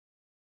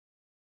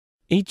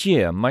Each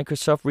year,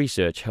 Microsoft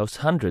Research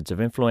hosts hundreds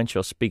of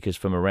influential speakers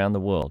from around the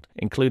world,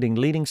 including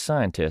leading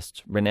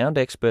scientists, renowned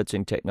experts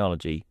in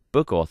technology,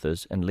 book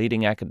authors, and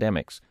leading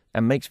academics,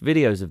 and makes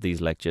videos of these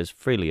lectures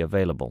freely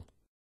available.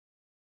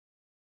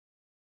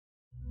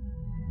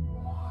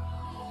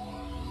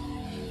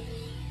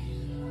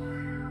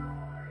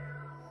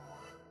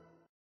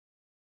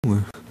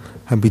 We're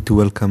happy to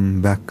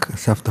welcome back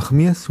Asaf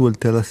Nachmias, who will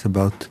tell us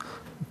about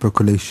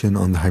percolation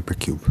on the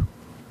hypercube.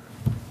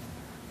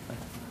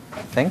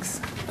 Thanks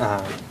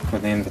for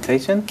the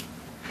invitation.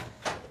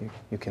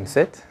 You can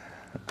sit.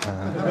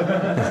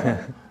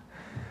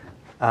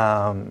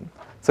 I'm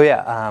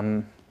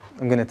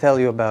going to tell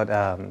you about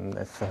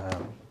this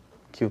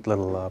cute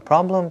little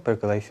problem,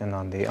 percolation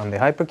on the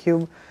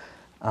hypercube.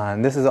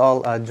 And this is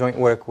all joint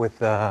work with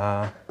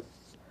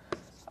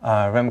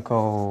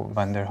Remco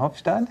van der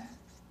Hofstad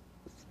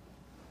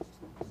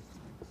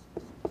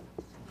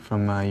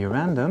from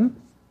Urandom.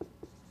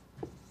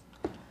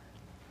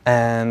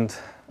 And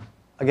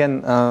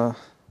again,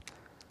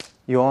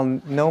 you all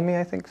know me,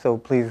 I think, so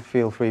please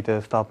feel free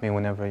to stop me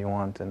whenever you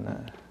want and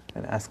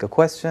ask a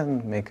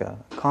question, make a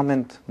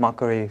comment,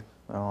 mockery,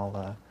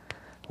 all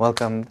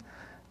welcomed.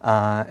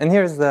 And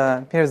here's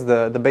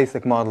the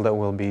basic model that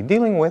we'll be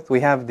dealing with. We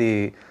have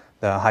the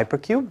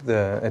hypercube.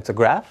 It's a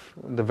graph.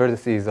 The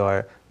vertices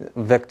are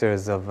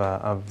vectors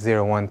of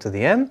 0, 1 to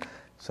the n.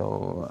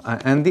 So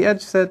and the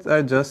edge sets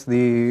are just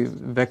the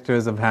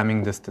vectors of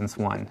Hamming distance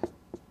 1.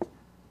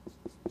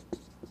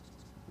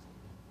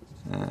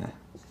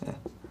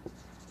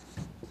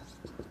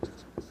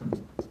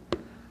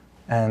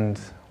 And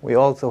we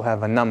also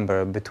have a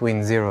number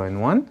between 0 and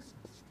 1.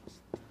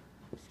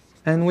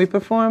 And we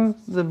perform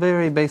the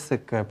very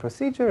basic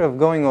procedure of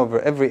going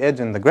over every edge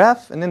in the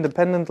graph, and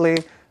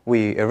independently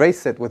we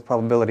erase it with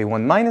probability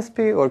 1 minus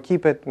p or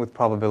keep it with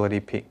probability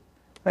p.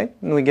 Right?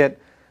 And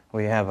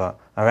we have a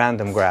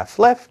random graph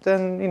left,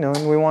 and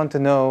and we want to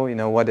know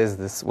what is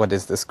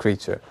this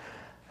creature.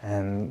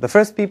 And the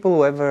first people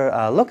who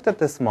ever looked at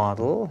this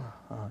model,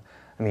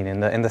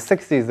 in the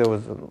 60s there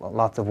was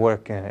lots of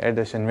work,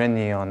 Erdős and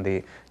Renyi, on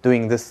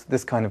doing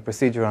this kind of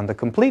procedure on the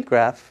complete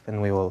graph,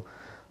 and we will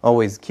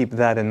always keep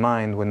that in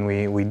mind when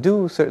we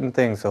do certain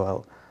things.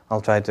 So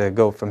I'll try to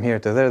go from here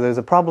to there. There's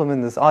a problem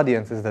in this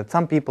audience is that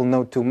some people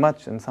know too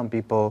much, and some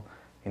people,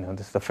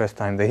 this is the first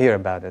time they hear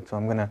about it. So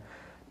I'm going to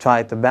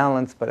try to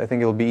balance, but I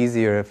think it'll be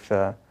easier if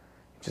you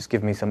just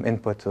give me some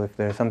input. So if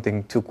there's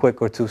something too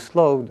quick or too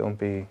slow, don't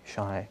be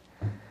shy.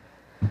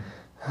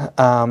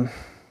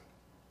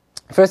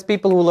 First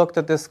people who looked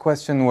at this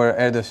question were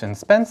Erdős and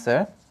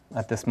Spencer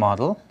at this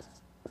model.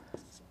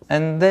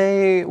 And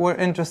they were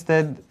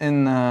interested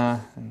in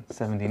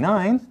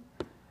 79.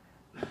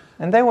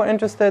 And they were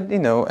interested,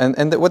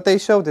 and what they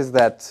showed is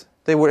that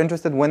they were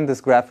interested when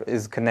this graph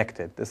is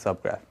connected, the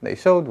subgraph. They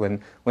showed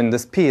when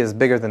this p is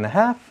bigger than a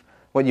half,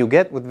 what you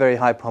get with very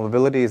high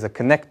probability is a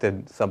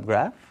connected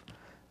subgraph.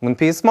 When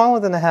p is smaller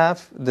than a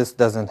half, this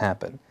doesn't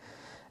happen.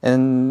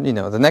 And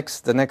the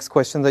next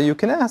question that you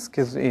can ask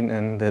is,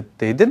 and that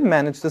they didn't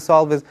manage to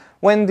solve, is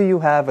when do you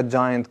have a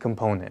giant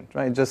component,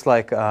 right? Just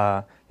like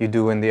you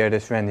do in the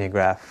Erdős-Renyi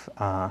graph.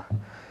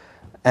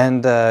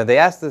 And they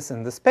asked this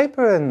in this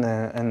paper,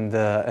 and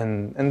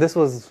this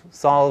was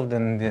solved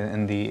in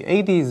the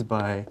 80s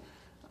by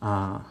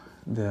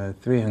the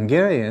three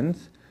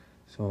Hungarians,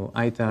 so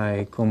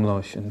Ajtai,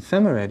 Komlos, and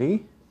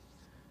Szemerédi.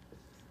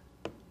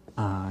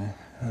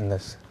 In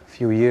this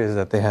few years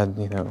that they had,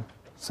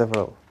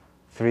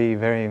 three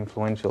very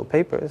influential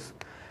papers,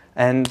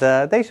 and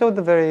they showed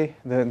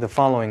the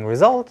following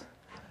result.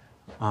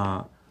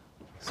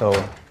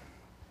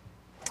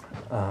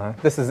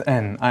 This is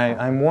n.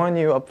 I'm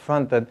warning you up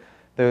front that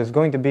there's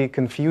going to be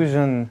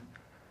confusion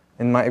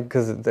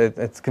because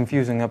it's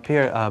confusing up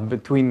here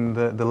between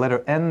the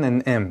letter n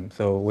and m.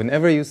 So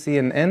whenever you see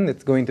an n,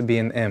 it's going to be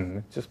an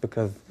m, just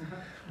because.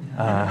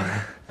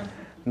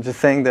 I'm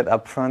just saying that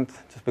up front,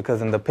 just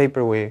because in the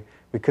paper we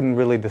couldn't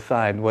really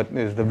decide what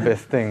is the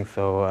best thing.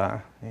 So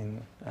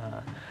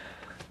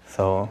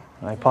so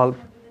I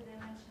apologize.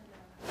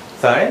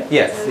 Sorry?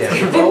 Yes.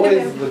 It's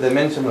always the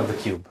dimension of the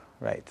cube,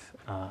 right?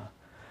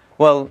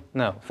 Well,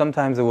 no.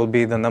 Sometimes it will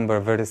be the number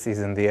of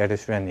vertices in the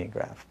Erdős-Renyi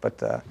graph,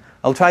 but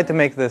I'll try to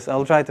make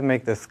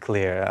this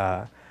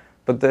clear.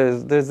 But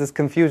there's this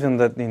confusion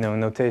that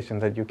notation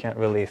that you can't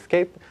really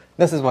escape.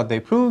 This is what they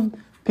proved: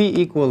 p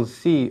equals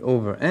c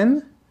over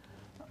n,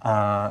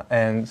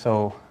 and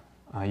so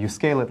you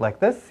scale it like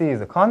this. C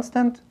is a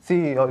constant.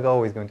 C is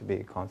always going to be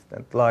a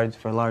constant. Large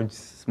for large,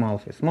 small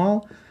for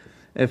small.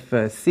 If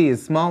c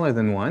is smaller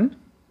than 1,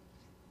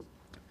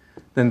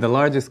 then the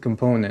largest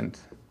component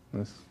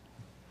is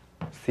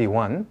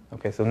C1.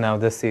 Okay, so now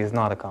this C is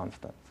not a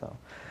constant. So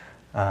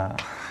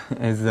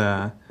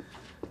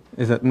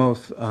is at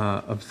most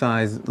of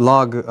size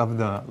log of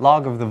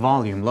the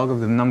volume, log of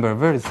the number of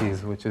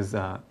vertices, which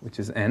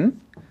is n.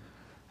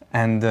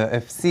 And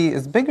if C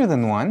is bigger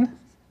than 1,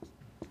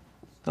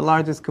 the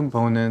largest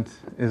component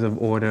is of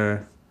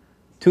order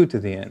 2 to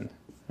the n,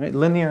 right?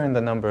 Linear in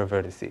the number of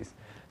vertices.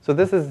 So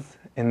this is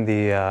in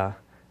the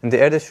In the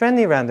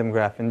Erdős-Renyi random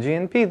graph in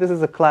GNP, this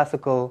is a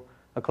classical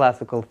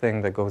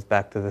thing that goes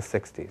back to the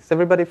 60s. Is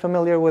everybody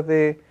familiar with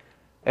the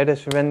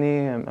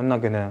Erdős-Renyi? I'm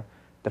not going to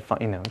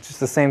define, it's just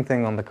the same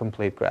thing on the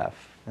complete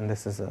graph. And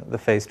this is the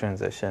phase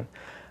transition.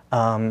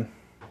 All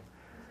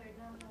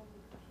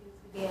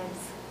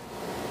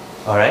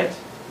right.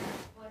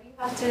 What do you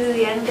have to do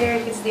the end there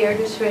if it's the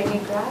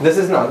Erdős-Renyi graph? This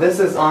is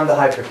on the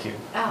hypercube.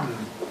 Oh.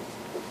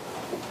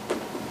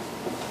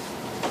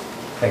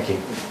 Thank you.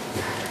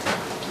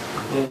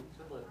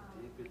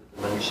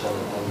 Dimension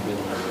and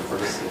linear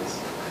reverses.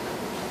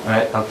 All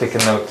right, I'll take a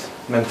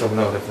mental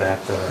note of that.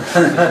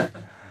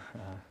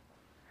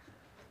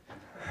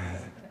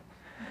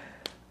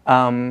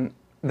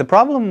 The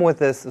problem with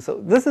this, so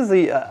this is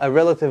a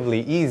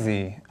relatively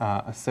easy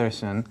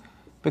assertion,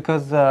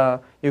 because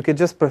you could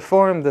just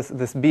perform this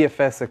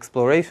BFS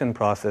exploration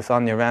process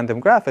on your random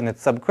graph, and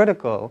it's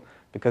subcritical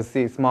because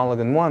C is smaller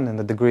than 1 and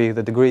the degree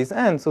is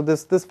n. So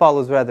this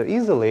follows rather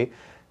easily.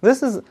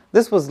 This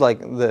was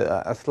like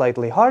a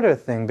slightly harder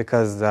thing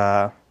because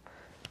in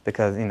the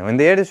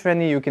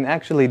Erdős-Renyi you can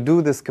actually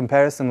do this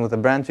comparison with a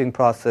branching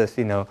process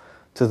to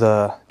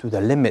the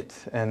limit,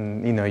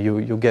 and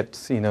you get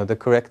the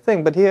correct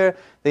thing. But here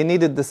they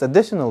needed this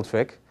additional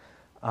trick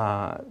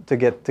to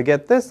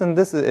get this, and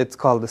it's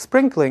called the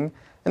sprinkling,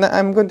 and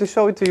I'm going to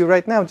show it to you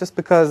right now just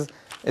because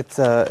it's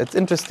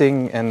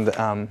interesting and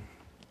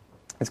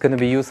it's going to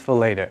be useful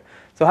later.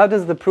 So how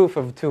does the proof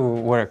of 2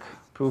 work?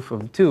 Proof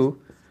of 2.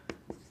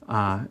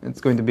 It's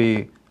going to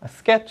be a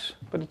sketch,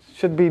 but it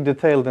should be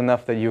detailed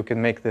enough that you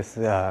can make this,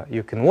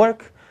 you can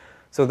work.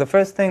 So the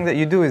first thing that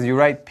you do is you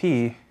write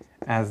P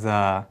as,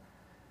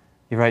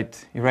 you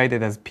write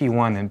it as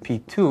P1 and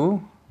P2,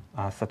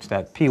 such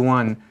that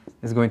P1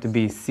 is going to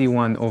be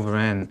C1 over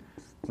N,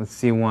 with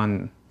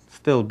C1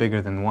 still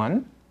bigger than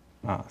 1,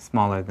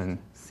 smaller than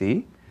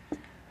C.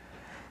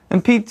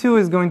 And P2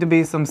 is going to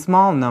be some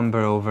small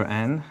number over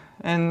N,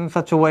 in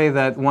such a way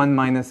that 1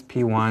 minus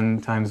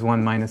P1 times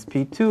 1 minus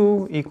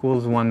P2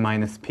 equals 1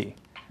 minus P.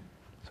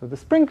 So the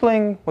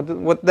sprinkling,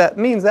 what that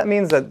means that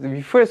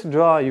you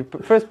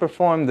first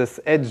perform this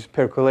edge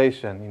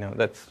percolation.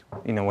 That's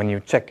when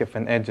you check if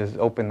an edge is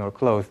open or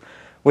closed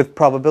with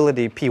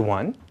probability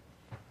P1,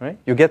 right?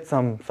 You get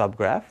some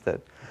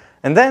subgraph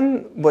and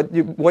then what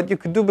you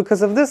could do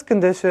because of this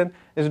condition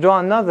is draw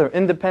another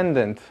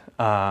independent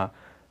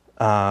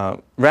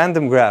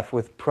random graph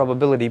with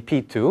probability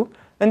P2.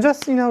 And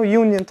just,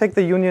 take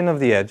the union of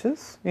the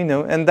edges,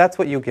 and that's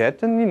what you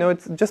get. And,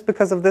 it's just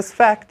because of this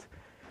fact,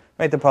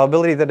 right? The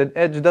probability that an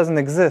edge doesn't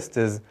exist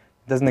in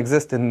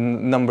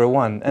number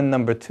 1, and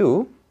number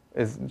 2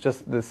 is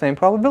just the same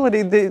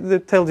probability.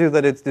 That tells you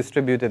that it's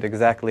distributed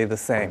exactly the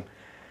same.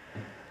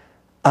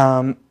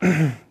 And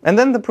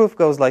then the proof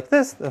goes like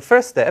this. The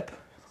first step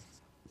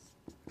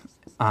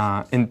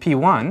in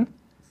P1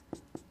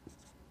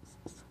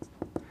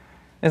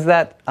 is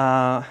that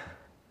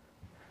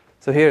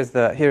so here's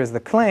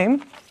the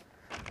claim.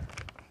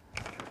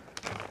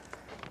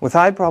 With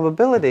high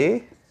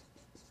probability,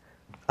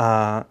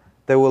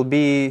 there will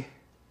be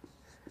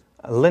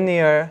a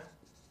linear,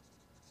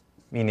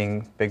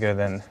 meaning bigger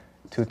than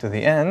 2 to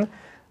the n,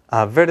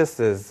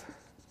 vertices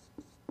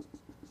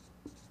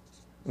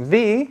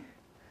V,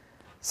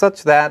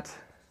 such that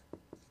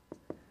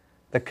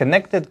the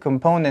connected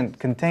component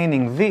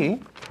containing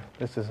V,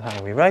 this is how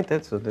we write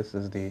it, so this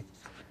is the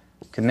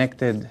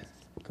connected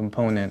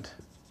component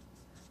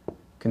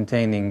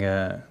containing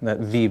that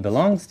V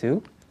belongs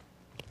to,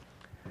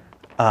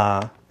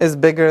 is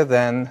bigger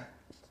than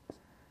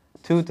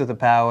 2 to the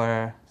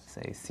power,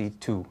 say,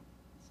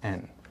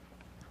 C2n.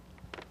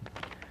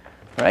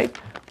 Right?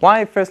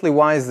 Firstly,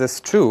 why is this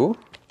true?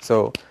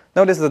 So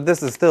notice that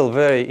this is still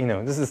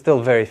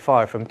very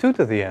far from 2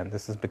 to the n.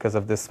 This is because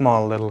of this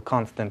small little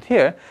constant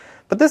here.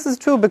 But this is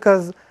true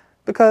because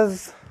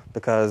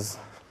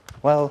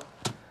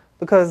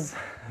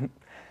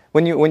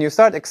when you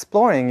start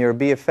exploring your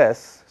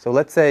BFS, so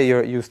let's say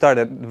you start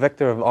at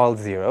vector of all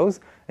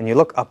zeros, and you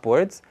look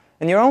upwards,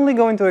 and you're only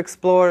going to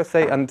explore,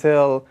 say,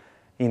 until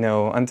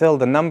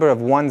the number of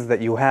ones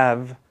that you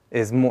have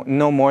is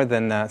no more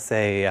than,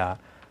 say,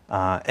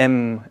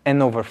 n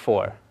over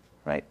 4,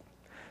 right?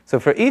 So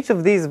for each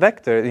of these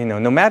vectors,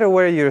 no matter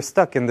where you're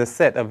stuck in the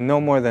set of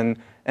no more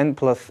than n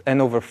plus n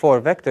over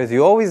 4 vectors,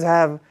 you always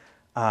have,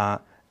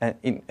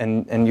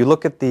 and you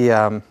look at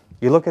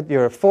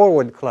your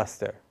forward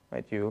cluster,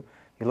 right? You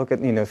look at,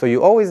 so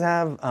you always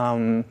have,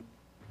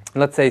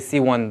 let's say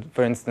C1,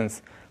 for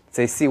instance,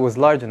 say C was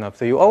large enough.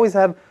 So you always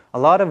have a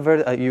lot of,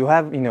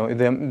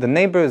 the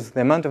neighbors, the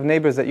amount of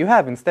neighbors that you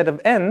have, instead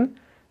of n,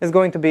 is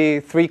going to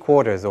be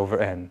 3/4 over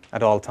n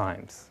at all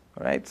times,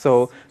 right?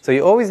 So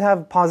you always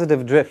have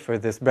positive drift for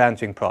this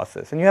branching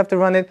process. And you have to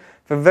run it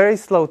for very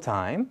slow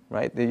time,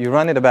 right? You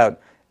run it about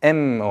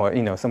m, or,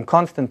 some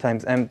constant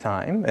times m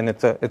time, and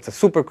it's a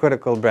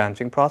supercritical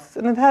branching process,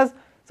 and it has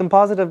some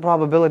positive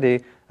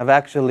probability of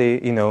actually,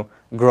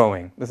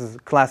 growing. This is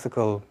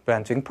classical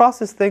branching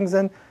process things,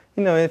 and,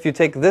 if you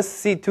take this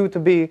C2 to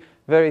be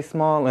very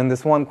small and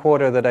this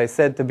 1/4 that I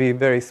said to be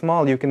very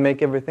small, you can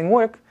make everything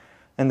work.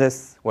 and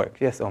this work.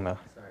 Yes, Omer?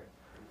 Sorry.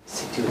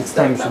 C2 Next is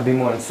time you delta. should be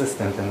more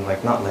insistent and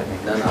like not let me.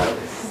 No, no.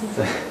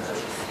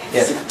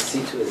 Yes.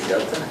 C2 is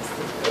delta?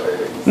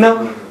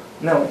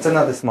 No, it's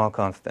another small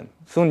constant.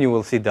 Soon you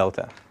will see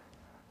delta.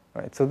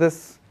 Right, so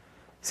this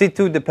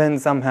C2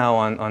 depends somehow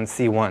on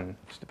C1,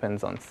 which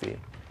depends on C.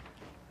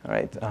 All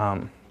right,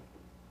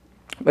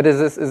 but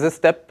is this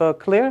step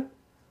clear?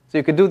 So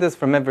you could do this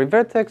from every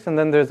vertex, and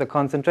then there's a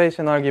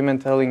concentration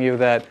argument telling you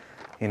that,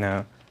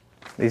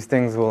 these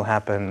things will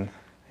happen,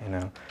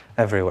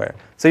 everywhere.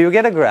 So you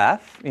get a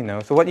graph,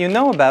 So what you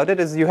know about it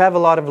is you have a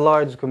lot of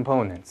large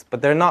components,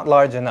 but they're not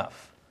large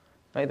enough,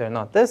 right? They're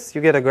not this.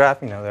 You get a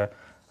graph, there are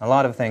a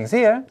lot of things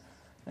here,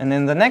 and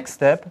in the next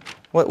step,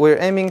 what we're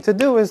aiming to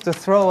do is to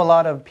throw a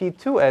lot of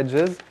P2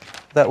 edges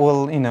that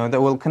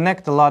will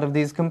connect a lot of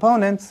these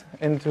components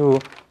into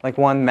like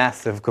one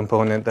massive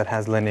component that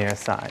has linear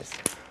size.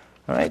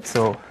 All right,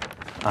 so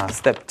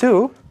step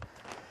 2.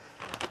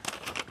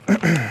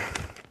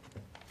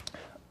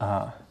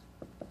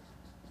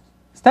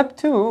 Step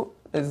 2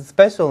 is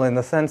special in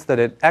the sense that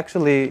it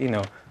actually,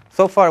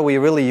 so far we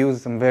really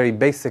use some very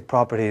basic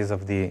properties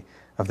of the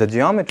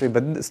geometry,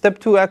 but step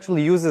 2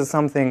 actually uses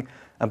something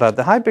about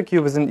the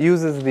hypercubes and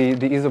uses the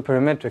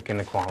isoperimetric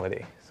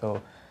inequality.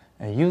 So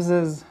it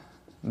uses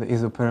the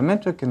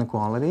isoperimetric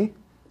inequality.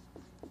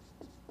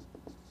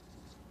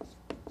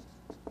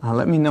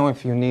 Let me know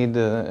if you need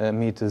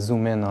me to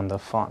zoom in on the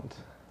font.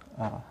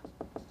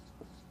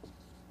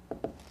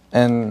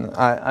 And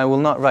I will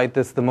not write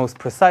this the most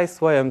precise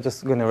way. I'm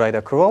just going to write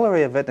a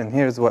corollary of it, and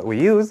here's what we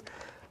use.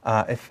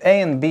 If A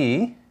and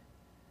B,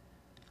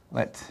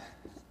 let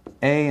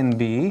A and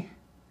B,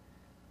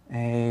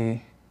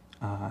 A,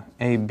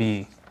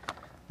 B,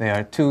 they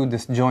are two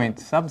disjoint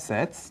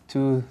subsets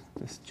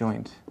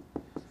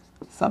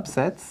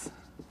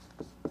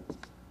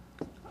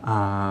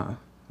of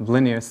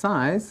linear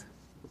size,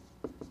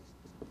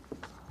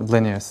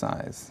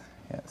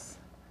 yes,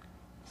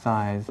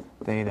 size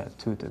theta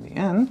 2 to the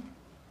n,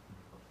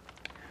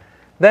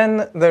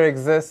 then there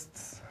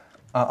exists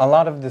a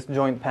lot of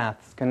disjoint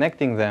paths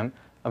connecting them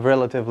of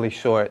relatively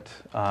short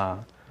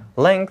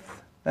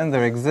length. Then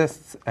there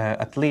exists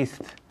at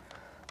least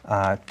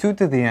 2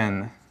 to the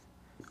n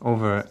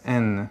over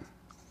n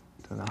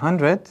to the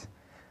 100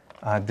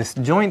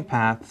 disjoint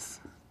paths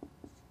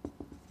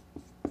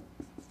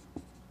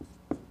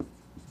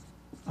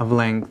of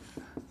length.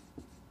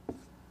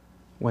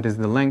 What is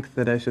the length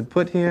that I should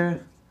put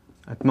here?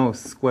 At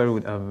most square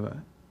root of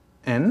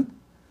n,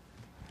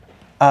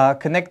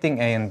 connecting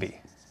A and B.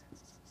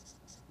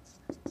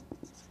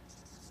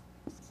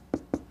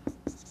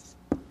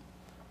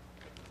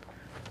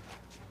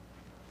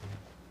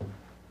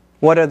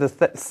 What are the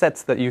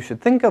sets that you should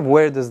think of?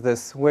 Where does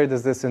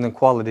this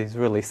inequality is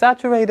really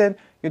saturated?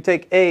 You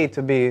take A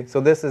to be,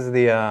 so this is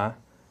a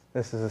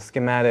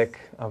schematic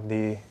of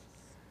the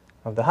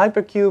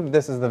hypercube.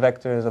 This is the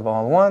vectors of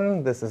all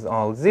 1. This is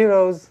all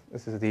zeros.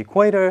 This is the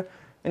equator.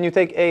 And you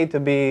take A to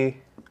be,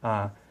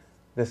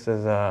 this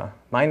is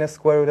minus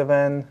square root of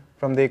n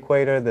from the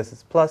equator. This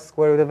is plus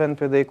square root of n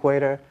for the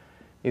equator.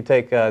 You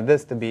take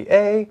this to be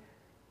A,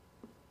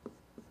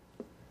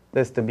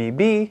 this to be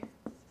B.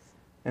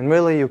 And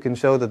really, you can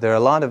show that there are a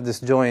lot of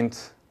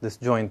disjoint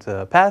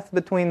paths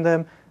between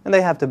them, and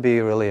they have to be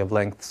really of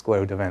length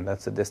square root of n.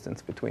 That's the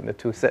distance between the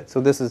two sets. So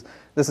this is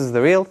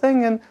the real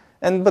thing,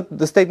 but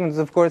the statement is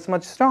of course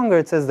much stronger.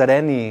 It says that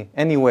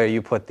anywhere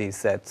you put these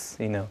sets,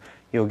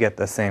 you'll get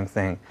the same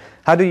thing.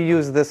 How do you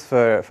use this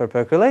for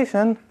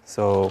percolation?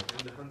 So And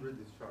the 100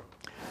 is sharp.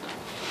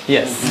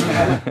 yes,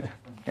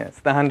 yes,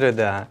 the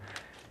 100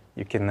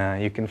 you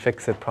can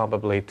fix it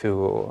probably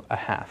to a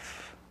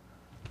half.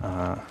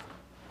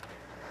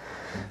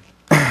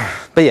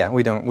 But yeah,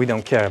 we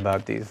don't care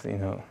about these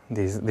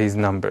these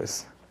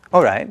numbers.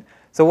 All right.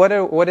 So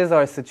what is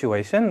our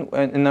situation?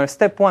 In our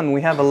step 1,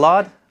 we have a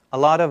lot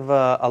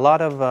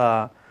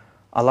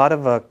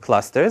of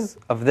clusters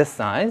of this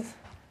size,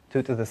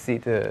 2 to the c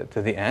to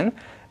the n,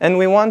 and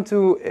we want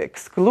to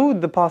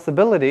exclude the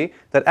possibility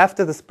that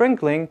after the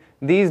sprinkling,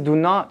 these do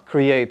not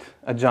create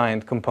a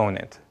giant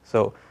component,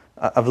 so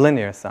of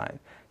linear size.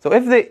 So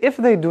if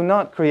they do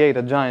not create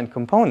a giant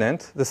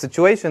component, the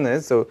situation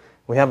is, so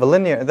we have a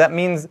linear, that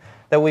means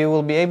that we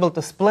will be able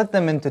to split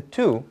them into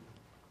 2.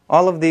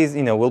 All of these,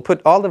 we'll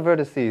put all the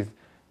vertices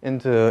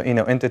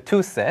into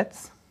 2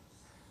 sets,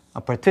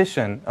 a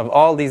partition of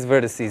all these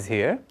vertices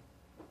here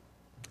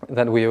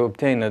that we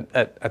obtain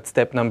at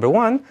step number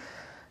 1,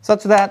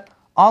 such that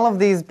all of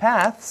these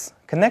paths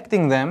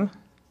connecting them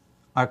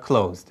are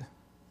closed.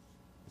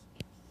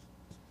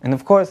 And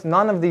of course,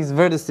 none of these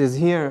vertices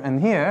here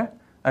and here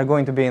are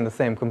going to be in the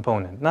same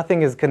component.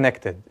 Nothing is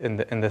connected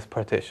in this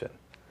partition,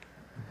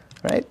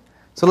 right?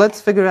 So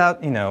let's figure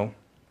out,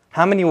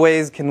 how many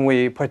ways can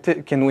we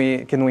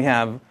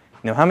have,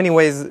 how many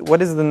ways,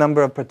 what is the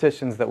number of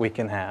partitions that we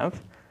can have?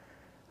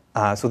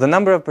 So the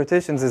number of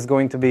partitions is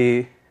going to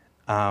be,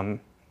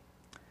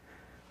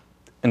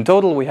 in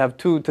total we have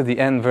 2 to the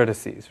n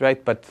vertices,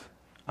 right? But,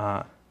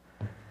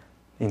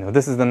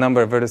 this is the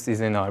number of vertices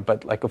in R.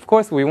 But like, of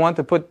course, we want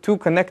to put two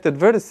connected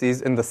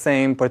vertices in the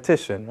same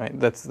partition, right?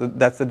 That's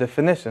the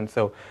definition.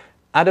 So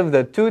out of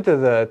the 2 to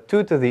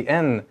the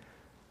n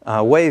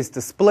ways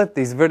to split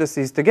these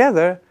vertices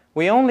together,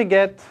 we only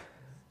get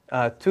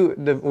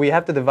we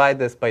have to divide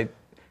this by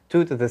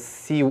 2 to the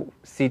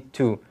c2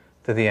 to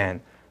the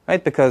n,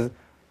 right? Because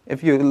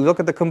if you look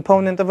at the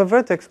component of a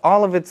vertex,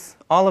 all of its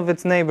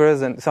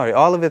neighbors and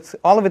all of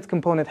its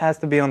component has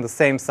to be on the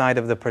same side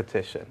of the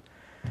partition,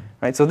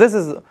 right? So this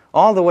is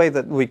all the way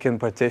that we can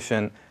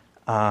partition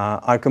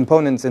our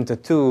components into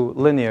two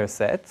linear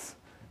sets.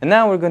 And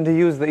now we're going to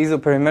use the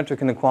isoperimetric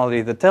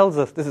inequality that tells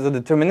us this is a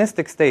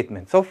deterministic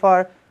statement. So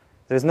far,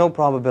 there's no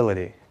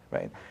probability,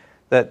 right?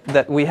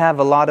 That we have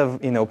a lot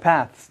of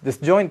paths,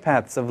 disjoint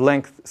paths of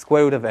length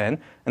square root of n,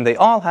 and they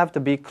all have to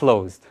be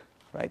closed,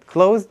 right?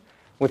 Closed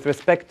with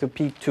respect to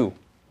P2.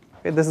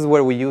 Okay, this is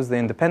where we use the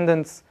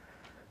independence.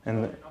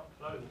 And not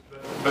closed,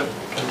 but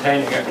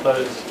containing a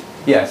closed.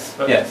 Yes,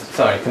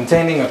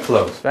 containing a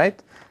closed, right?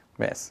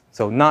 Yes,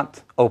 so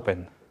not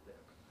open.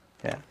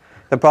 Yeah.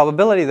 The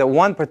probability that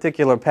one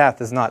particular path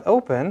is not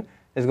open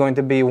is going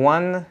to be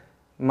 1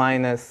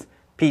 minus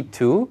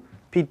P2.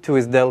 P2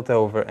 is delta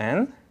over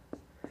n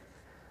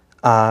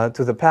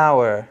to the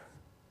power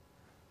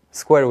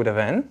square root of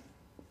n,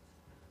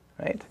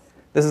 right?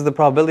 This is the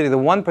probability that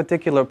one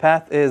particular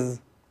path is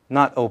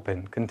not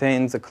open,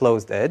 contains a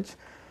closed edge.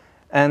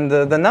 And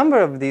the number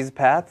of these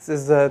paths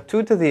is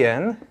 2 to the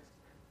n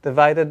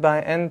divided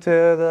by n to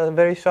the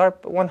very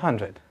sharp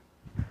 100.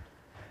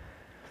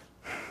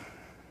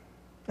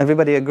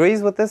 Everybody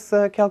agrees with this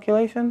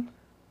calculation?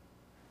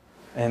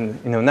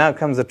 And now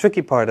comes the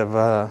tricky part of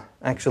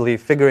actually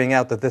figuring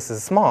out that this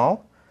is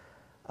small.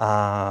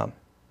 But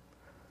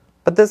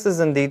this is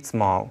indeed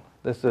small.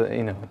 This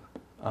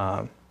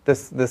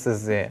this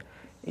is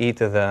e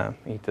to the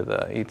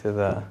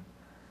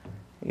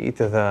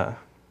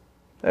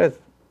there's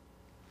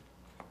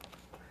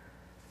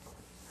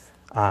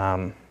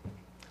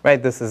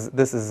right. This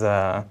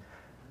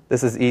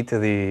is e to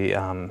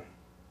the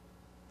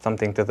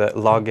something to the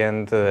log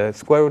n to the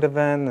square root of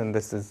n, and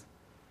this is.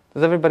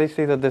 Does everybody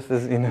see that this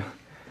is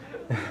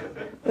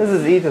this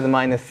is e to the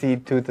minus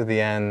c2 to the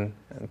n,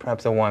 and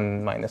perhaps a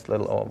 1 minus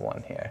little o of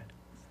 1 here,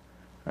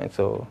 right?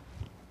 So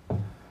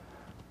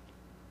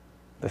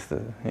this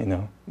is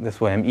this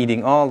way I'm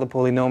eating all the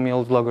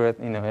polynomials,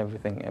 logarithm,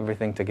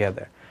 everything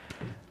together.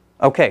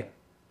 Okay,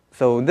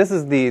 so this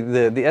is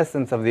the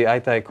essence of the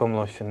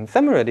Aitai-Komloshen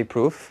semi-ready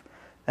proof,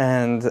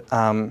 and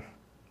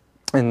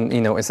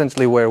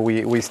essentially where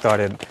we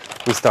started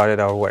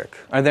our work.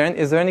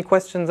 Is there any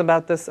questions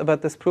about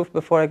this proof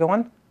before I go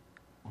on?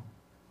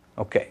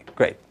 Okay,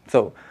 great.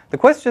 So the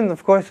question,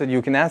 of course, that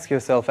you can ask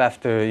yourself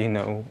after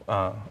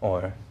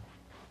or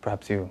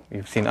perhaps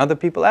you've seen other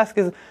people ask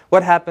is,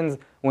 what happens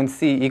when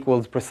c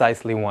equals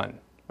precisely 1?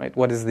 Right?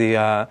 What is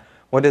the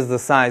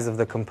size of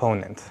the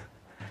component?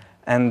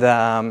 And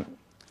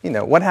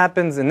what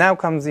happens? And now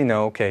comes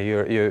okay,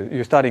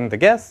 you're starting the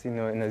guess.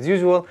 And as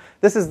usual,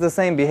 this is the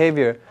same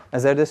behavior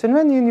as Erdős and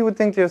Renyi, and you would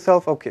think to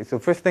yourself, okay, so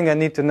first thing I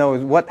need to know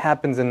is what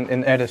happens in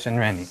Erdős and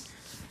Renyi.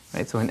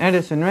 Right? So in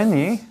Erdős and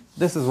Renyi,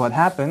 this is what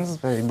happens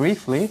very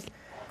briefly.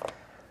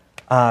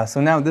 So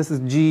now this is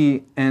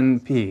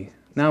GNP.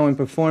 Now I'm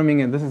performing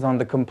it. This is on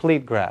the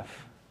complete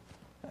graph,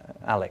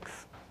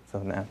 Alex. So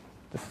now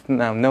this is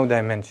now no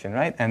dimension,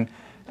 right? And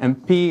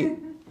P,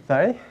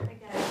 sorry.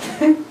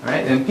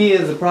 Right, and P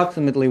is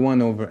approximately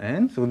 1 over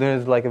n. So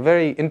there's like a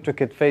very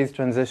intricate phase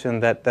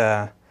transition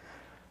that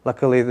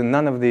luckily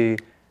none of the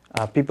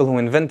people who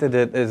invented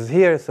it is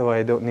here, so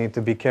I don't need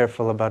to be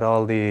careful about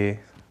all the...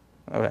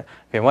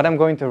 Okay, what I'm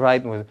going to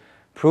write was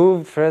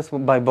proved first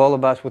by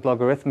Bolobash with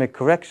logarithmic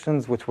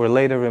corrections, which were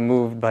later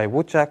removed by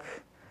Wuchak.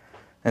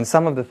 And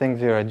some of the things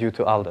here are due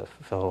to Aldous.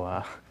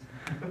 So,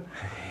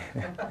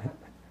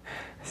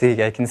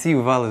 see, I can see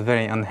Yuval is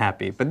very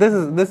unhappy. But this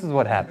is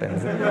what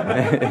happens.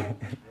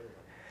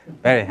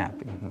 Very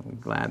happy. I'm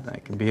glad I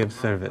can be of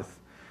service.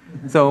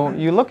 So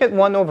you look at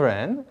 1 over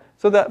n.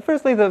 So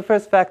firstly, the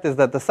first fact is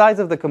that the size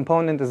of the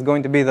component is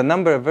going to be the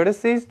number of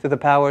vertices to the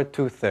power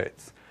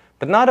 2/3.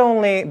 But not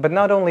only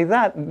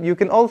that, you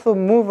can also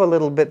move a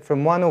little bit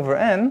from 1 over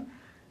n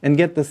and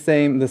get the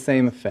same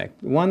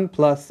effect. 1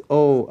 plus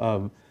O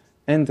of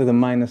n to the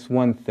minus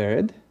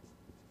 1/3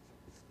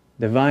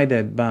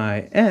 divided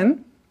by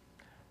n.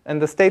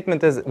 And the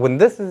statement is, when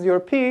this is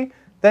your P,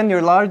 then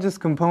your largest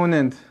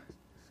component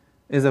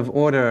is of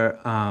order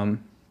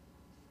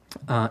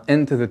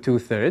n to the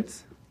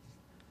 2/3.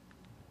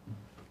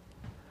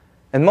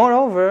 And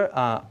moreover,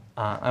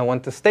 I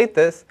want to state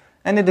this,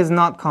 and it is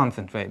not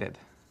concentrated.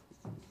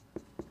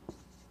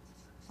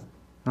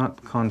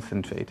 Not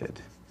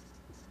concentrated.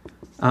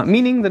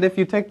 Meaning that if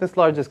you take this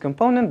largest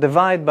component,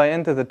 divide by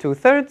n to the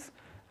 2/3,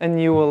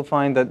 and you will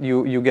find that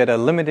you get a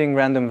limiting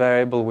random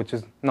variable which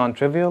is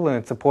non-trivial, and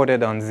it's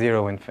supported on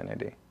 0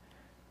 infinity.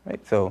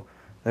 Right? So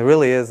there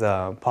really is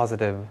a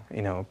positive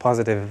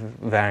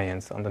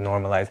variance on the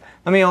normalized.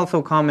 Let me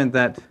also comment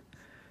that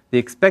the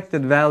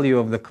expected value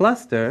of the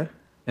cluster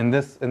in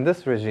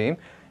this regime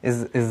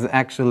is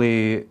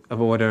actually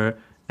of order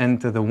n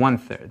to the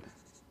 1/3.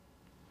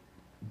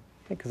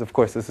 Because of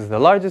course this is the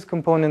largest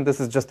component, this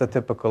is just a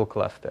typical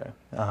cluster.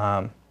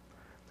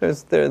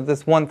 There's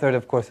this 1/3,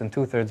 of course, and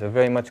 2/3 are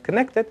very much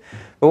connected.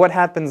 But what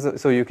happens,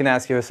 so you can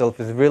ask yourself,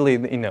 is really,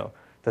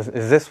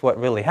 is this what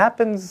really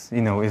happens?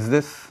 Is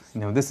this,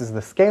 this is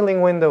the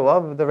scaling window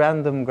of the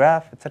random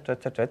graph, etc.,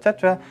 etc.,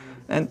 etc.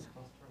 And,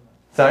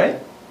 sorry?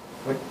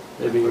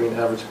 Maybe you mean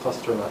average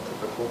cluster, not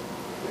typical.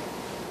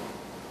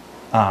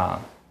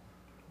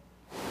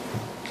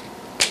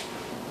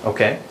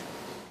 Okay.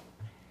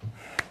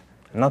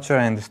 I'm not sure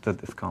I understood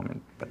this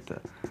comment,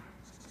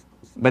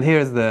 but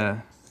here's the...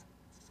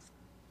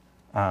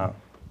 the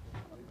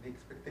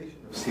expectation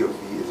of C of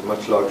V is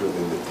much larger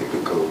than the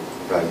typical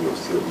value of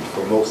C of V.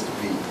 For most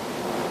V,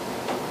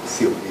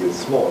 C of V is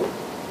small.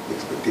 The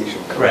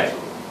expectation comes Right.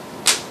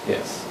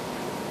 Yes,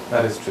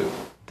 that is true.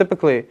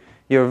 Typically,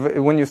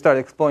 when you start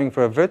exploring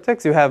for a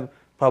vertex, you have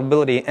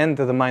probability n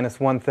to the minus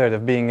 1/3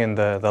 of being in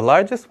the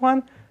largest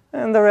one,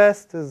 and the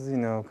rest is,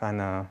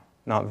 kind of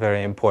not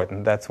very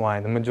important. That's why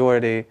the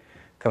majority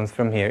comes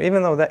from here,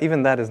 even though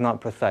even that is not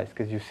precise,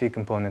 because you see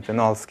components in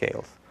all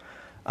scales.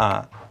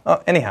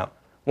 Anyhow,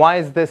 why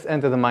is this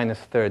n to the minus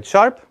 1/3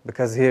 sharp?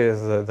 Because here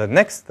is the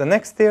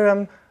next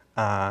theorem.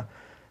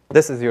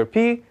 This is your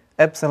p.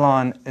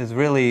 Epsilon is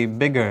really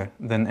bigger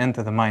than n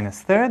to the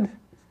minus 1/3.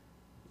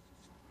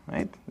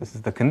 Right? This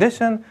is the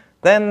condition.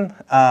 Then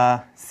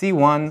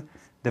C1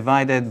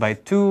 divided by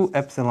 2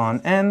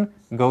 epsilon n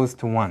goes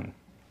to 1.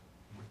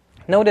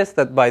 Notice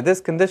that by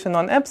this condition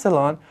on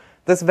epsilon,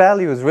 this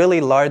value is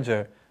really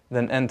larger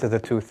than n to the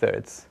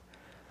 2/3.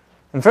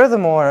 And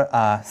furthermore,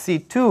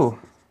 C2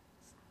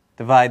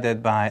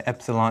 divided by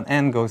epsilon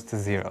n goes to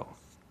 0.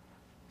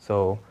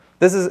 So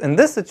this is in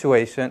this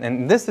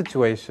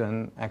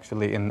situation,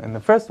 actually in the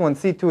first one,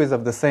 C2 is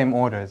of the same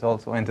order as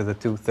also n to the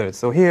 2/3.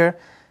 So here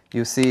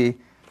you see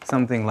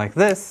something like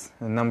this.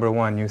 In number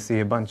 1, you see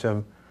a bunch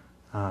of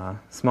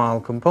small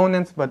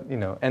components, but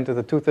n to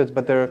the 2/3,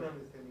 but they're...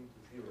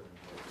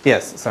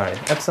 Yes, sorry.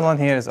 Epsilon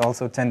here is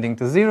also tending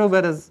to 0,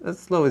 but as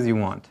slow as you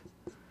want.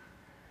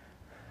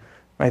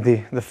 Right,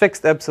 the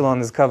fixed epsilon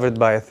is covered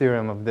by a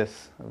theorem of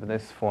this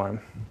form,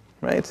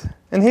 right?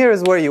 And here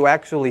is where you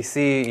actually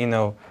see,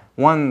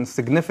 one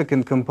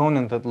significant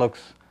component that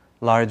looks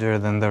larger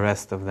than the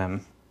rest of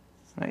them,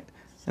 right?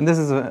 And this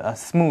is a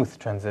smooth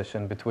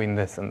transition between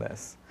this and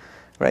this,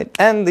 right?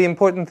 And the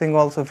important thing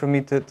also for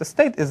me to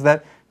state is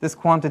that this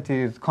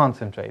quantity is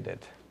concentrated.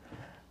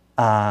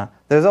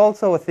 There's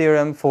also a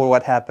theorem for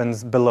what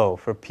happens below,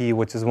 for p,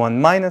 which is 1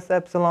 minus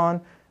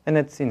epsilon. And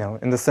it's,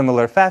 in the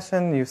similar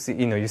fashion, you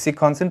see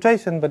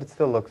concentration, but it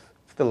still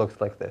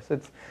looks like this.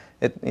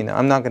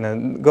 I'm not going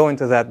to go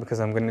into that because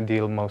I'm going to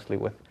deal mostly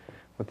with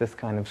this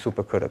kind of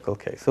supercritical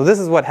case. So this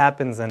is what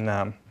happens in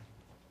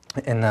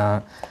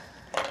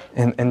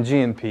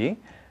G and P.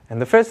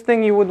 And the first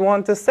thing you would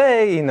want to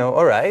say,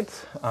 all right,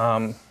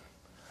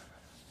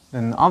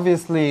 then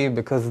obviously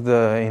because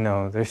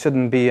there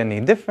shouldn't be any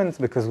difference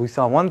because we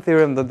saw one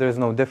theorem that there's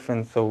no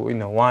difference. So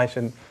why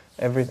should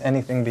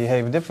anything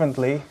behave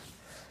differently?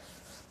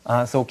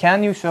 So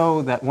can you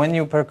show that when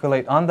you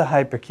percolate on the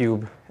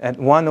hypercube at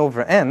 1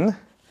 over n,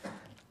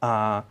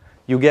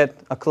 you get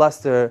a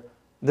cluster?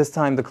 This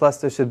time the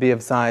cluster should be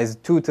of size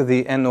 2 to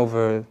the n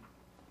over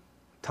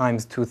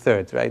times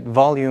 2/3, right?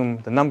 Volume,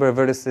 the number of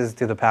vertices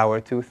to the power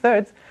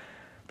 2/3.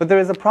 But there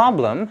is a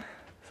problem.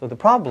 So the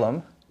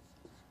problem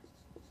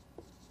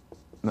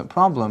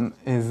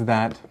is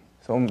that,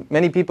 so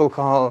many people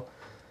call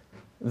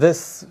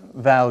this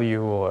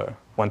value or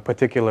one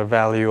particular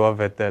value of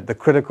it the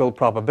critical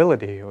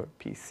probability or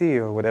PC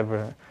or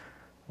whatever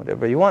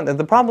you want. And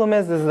the problem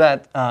is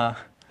that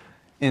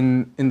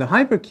in the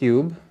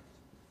hypercube,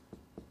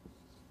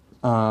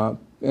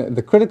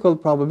 the critical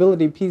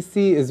probability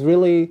PC is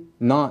really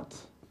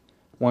not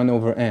 1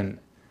 over n.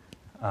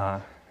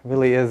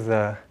 Really is,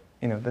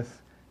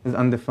 this is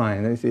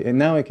undefined. And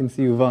now I can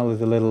see Yuval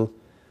is a little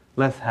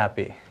less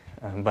happy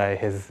by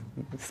his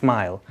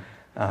smile.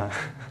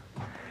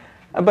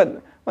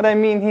 But what I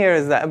mean here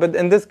is that,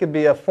 and this could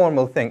be a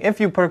formal thing. If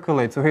you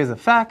percolate, so here's a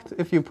fact,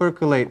 if you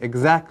percolate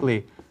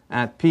exactly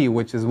at p,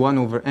 which is 1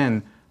 over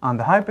n, on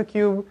the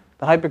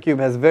hypercube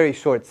has very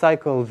short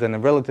cycles and a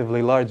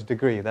relatively large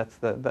degree. That's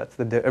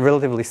a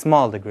relatively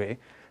small degree.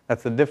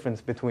 That's the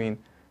difference between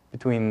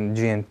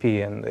G and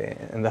P and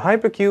the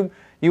hypercube.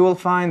 You will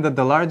find that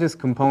the largest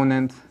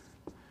component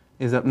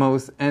is at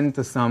most n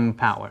to some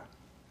power,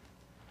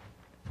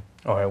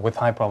 or with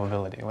high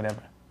probability,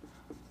 whatever.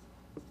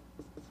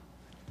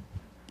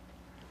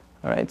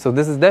 All right, so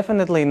this is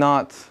definitely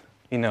not,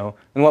 and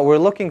what we're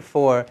looking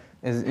for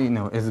is,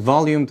 is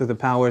volume to the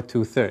power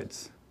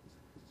 2/3.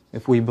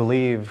 If we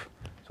believe,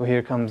 so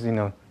here comes,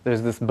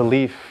 there's this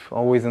belief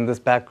always in this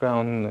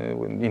background,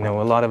 a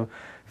lot of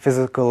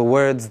physical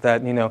words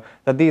that,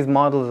 that these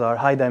models are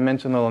high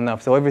dimensional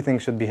enough, so everything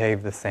should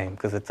behave the same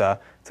because it's a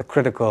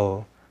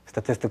critical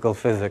statistical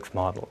physics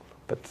model.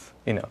 But,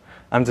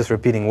 I'm just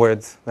repeating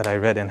words that I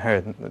read and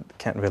heard.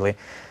 Can't really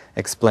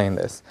explain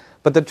this.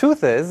 But the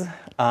truth is,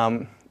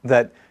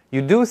 that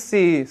you do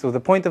see, so the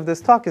point of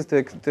this talk is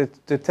to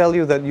tell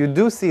you that you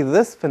do see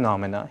this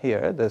phenomena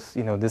here, this,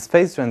 this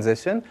phase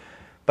transition,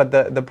 but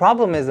the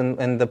problem is,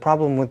 and the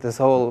problem with this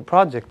whole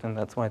project, and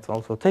that's why it's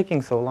also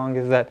taking so long,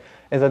 is that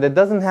it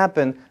doesn't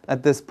happen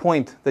at this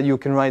point that you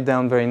can write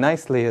down very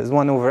nicely as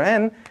 1 over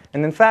n,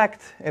 and in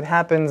fact, it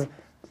happens,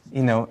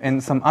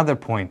 in some other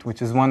point,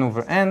 which is 1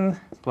 over n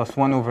plus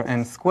 1 over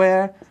n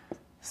squared.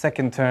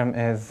 Third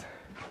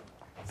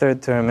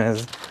term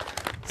is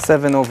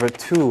 7 over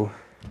 2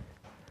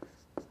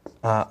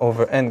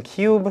 over n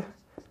cubed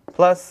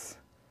plus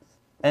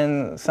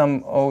n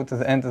some o to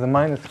the n to the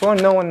minus 4.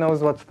 No one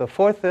knows what's the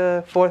fourth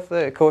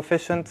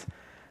coefficient,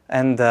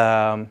 and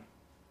I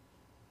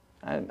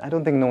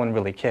don't think no one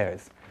really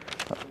cares.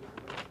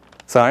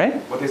 Sorry?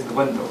 What is the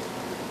window?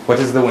 What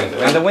is the window?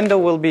 And the window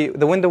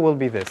will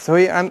be this. So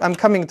I'm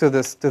coming to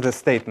this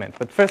statement,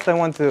 but first I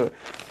want to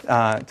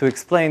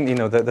explain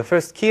the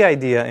first key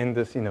idea in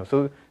this.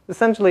 So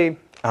essentially,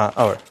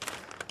 sorry,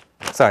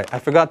 I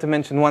forgot to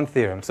mention one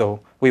theorem. So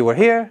we were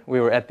here, we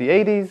were at the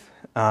 80s,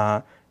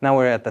 now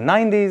we're at the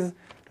 90s.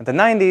 At the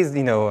 90s,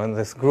 in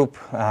this group,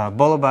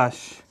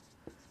 Bolobash,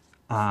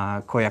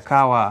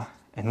 Koyakawa,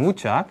 and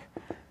Wuchak,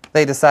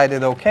 they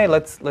decided, okay,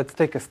 let's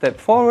take a step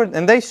forward,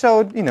 and they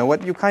showed,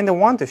 what you kind of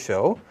want to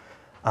show.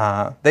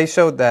 They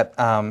showed that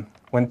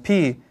when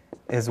P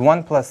is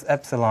 1 plus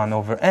epsilon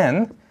over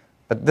n,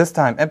 but this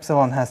time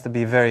epsilon has to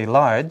be very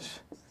large,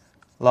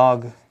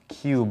 log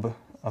cube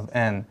of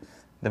n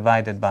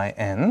divided by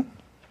n,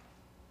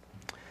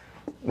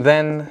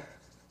 then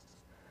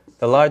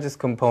the largest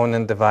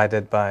component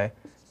divided by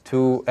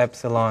 2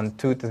 epsilon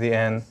 2 to the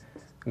n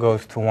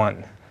goes to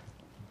 1.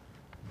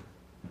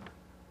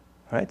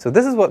 Right? So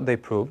this is what they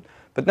proved.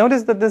 But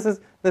notice that this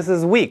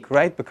is weak,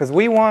 right? Because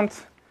we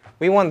want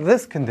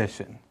this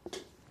condition,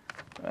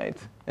 right?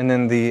 And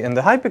in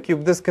the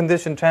hypercube, this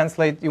condition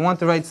translates. You want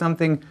to write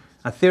something,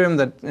 a theorem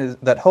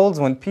that holds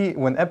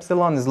when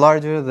epsilon is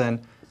larger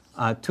than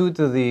 2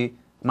 to the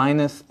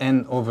minus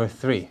n over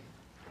 3.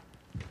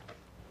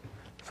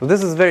 So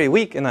this is very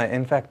weak, and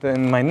in fact,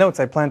 in my notes,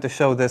 I plan to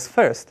show this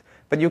first.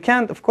 But you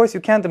can't, of course,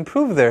 you can't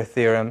improve their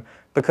theorem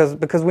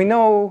because we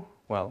know,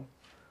 well,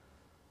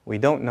 we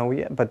don't know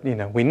yet, but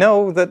we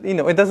know that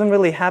it doesn't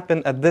really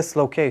happen at this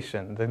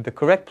location. The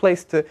correct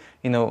place to,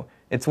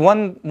 it's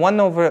 1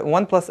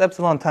 plus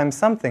epsilon times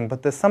something,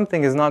 but this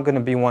something is not going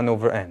to be 1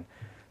 over n.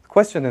 The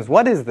question is,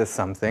 what is this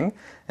something?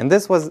 And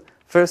this was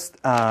first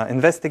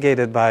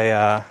investigated by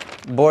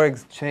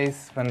Borgs,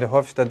 Chayes,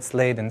 Hofstad,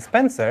 Slade, and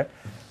Spencer,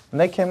 and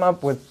they came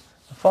up with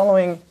the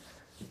following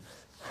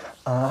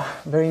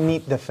very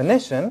neat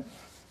definition.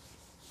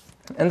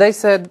 And they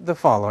said the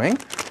following: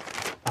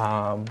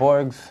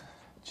 Borgs,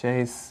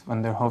 Chayes,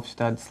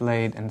 Hofstad,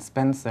 Slade, and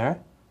Spencer,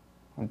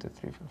 1, 2,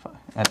 3, 4, 5,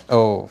 at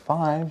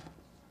 5.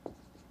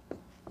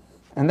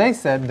 And they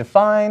said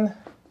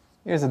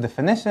here's a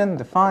definition,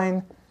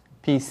 define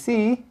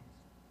PC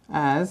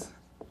as,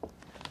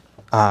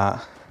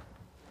 here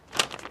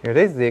it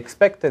is, the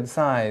expected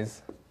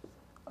size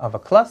of a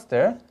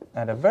cluster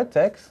at a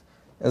vertex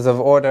is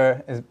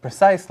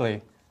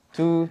precisely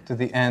 2 to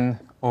the n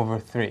over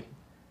 3.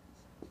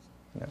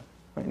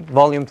 Right?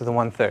 Volume to the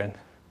 1/3.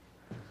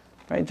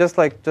 Right? Just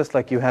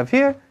like you have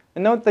here.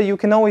 And note that you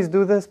can always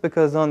do this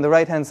because on the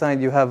right-hand side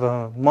you have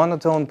a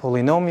monotone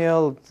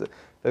polynomial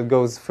that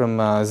goes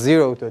from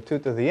 0 to 2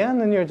 to the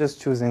n, and you're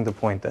just choosing the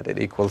point that it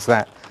equals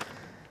that.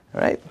 All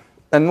right?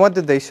 And what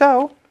did they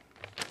show?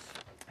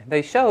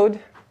 They showed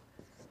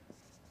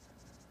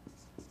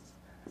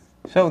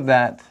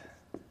that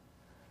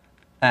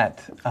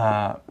at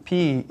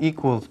P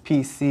equals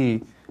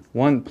PC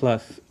 1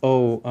 plus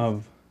O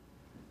of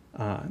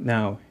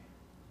now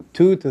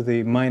 2 to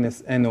the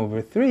minus n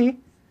over 3.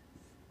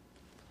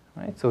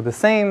 Right? So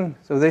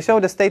they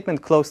showed a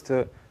statement close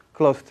to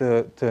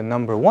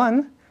number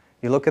 1.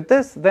 You look at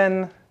this,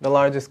 then the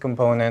largest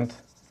component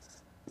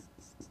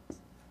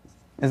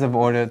is of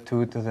order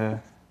 2 to the,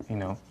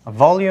 a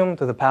volume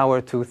to the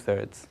power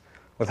 2/3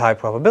 with high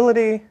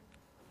probability.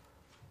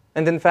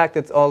 And in fact,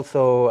 it's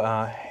also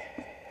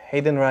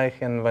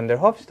Heidenreich and van der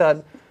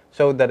Hofstad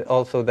showed that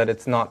also that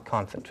it's not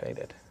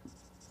concentrated.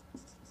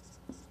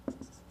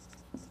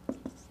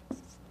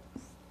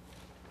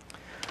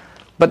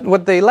 But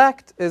what they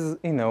lacked is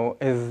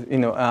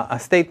a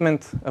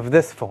statement of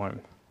this form,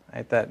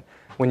 right? That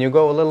when you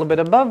go a little bit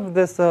above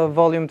this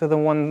volume to the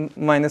 1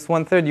 minus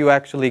 1/3, you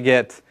actually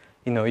get,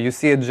 you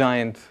see a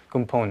giant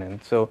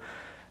component. So,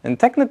 and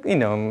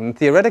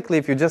theoretically,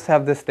 if you just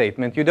have this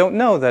statement, you don't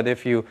know that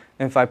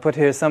if I put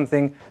here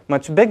something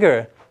much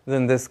bigger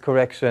than this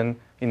correction,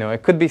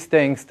 it could be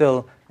staying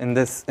still in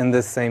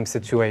this same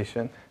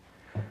situation.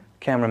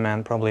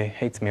 Cameraman probably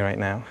hates me right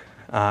now.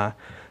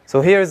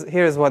 So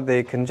here's what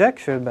they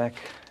conjectured back.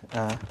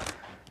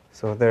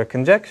 So their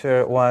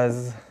conjecture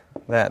was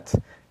that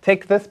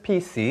take this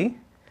PC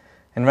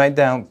and write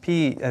down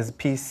P as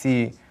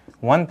PC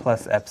 1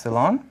 plus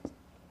epsilon.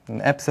 And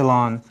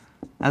epsilon,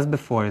 as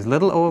before, is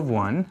little o of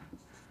 1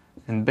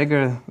 and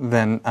bigger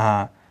than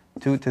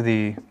 2 to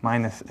the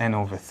minus n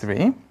over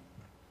 3.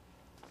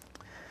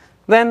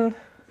 then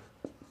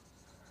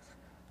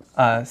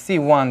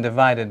C1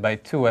 divided by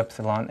 2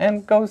 epsilon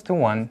n goes to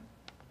 1.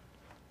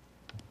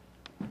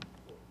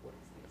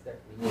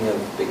 Meaning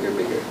of bigger,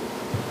 bigger.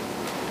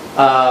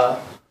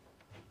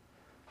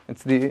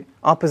 It's the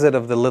opposite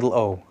of the little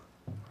o.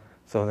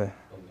 So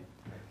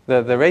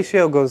the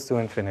ratio goes to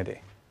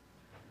infinity.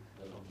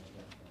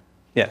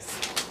 Yes.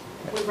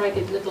 We write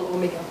it little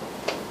omega.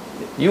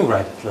 You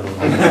write it, little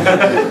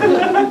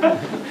omega.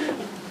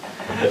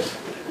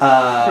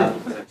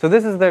 So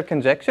this is their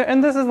conjecture,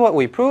 and this is what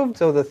we proved.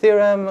 So the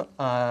theorem,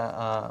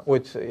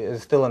 which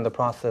is still in the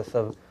process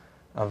of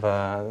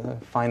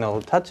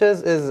final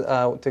touches, is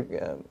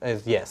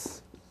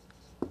yes.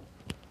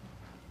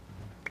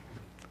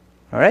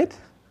 All right.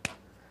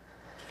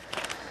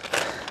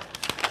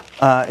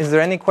 Is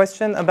there any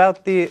question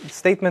about the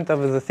statement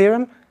of the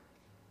theorem?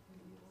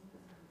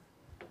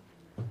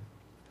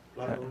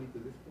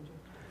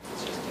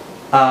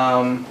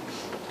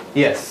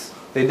 Yes,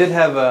 they did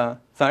have a.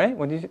 Sorry,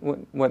 what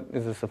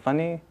is this? A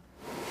funny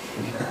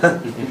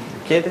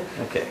kid?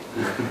 Okay.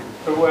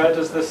 So where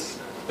does the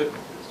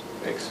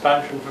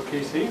expansion for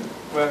PC?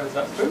 Where is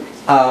that proved?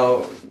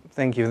 Oh,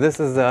 thank you. This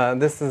is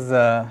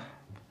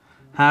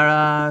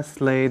Hara,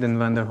 Slade, and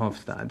van der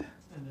Hofstad.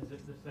 And is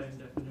it the same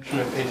definition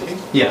of PC?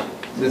 Yeah,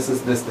 this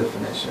is this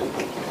definition.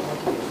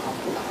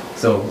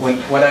 So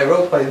when I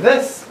wrote by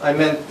this, I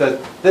meant that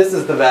this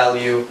is the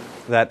value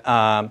that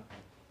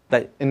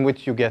in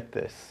which you get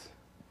this,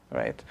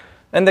 right?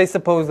 And they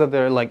suppose that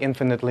there are like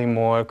infinitely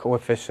more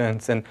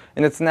coefficients, and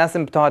it's an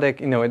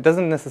asymptotic. It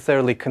doesn't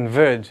necessarily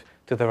converge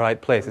to the right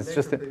place. It's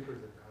just the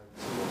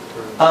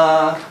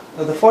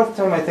fourth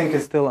term I think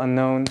is still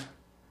unknown,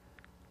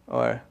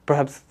 or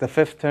perhaps the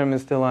fifth term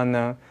is still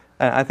unknown.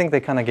 I think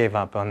they kind of gave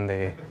up on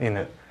the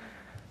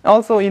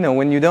Also,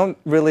 when you don't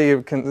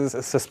really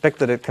suspect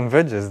that it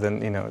converges,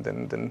 then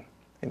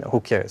who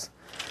cares?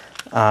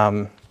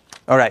 All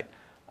right.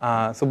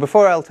 So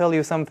before I'll tell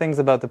you some things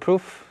about the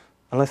proof,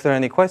 unless there are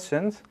any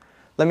questions,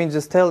 let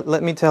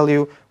me tell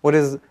you what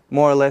is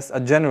more or less a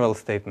general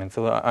statement.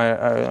 So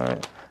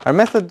our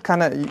method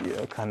kind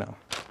of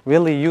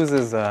really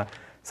uses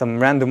some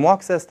random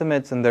walks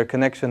estimates and their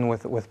connection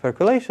with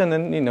percolation,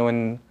 and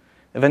and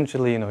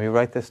eventually you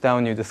write this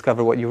down, you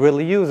discover what you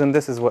really use, and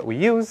this is what we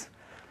use.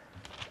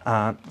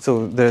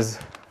 So there's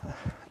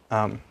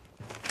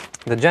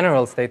the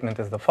general statement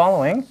is the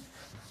following.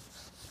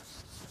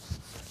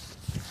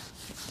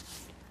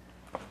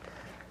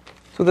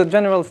 So the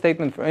general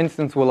statement, for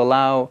instance, will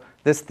allow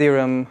this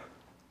theorem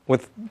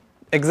with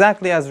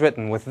exactly as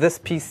written, with this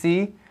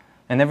PC,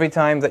 and every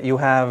time that you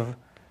have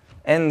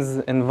n's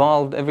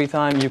involved, every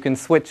time you can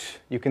switch,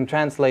 you can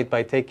translate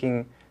by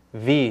taking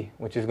v,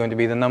 which is going to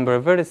be the number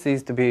of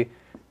vertices, to be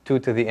 2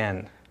 to the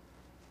n.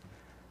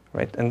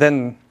 Right? And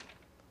then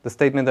the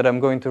statement that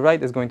I'm going to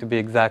write is going to be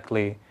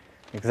exactly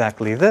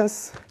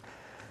this.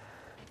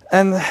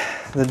 And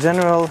the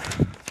general,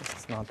 this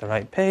is not the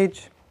right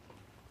page.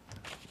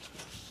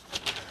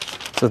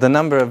 So the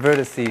number of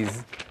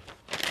vertices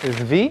is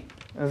v,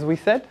 as we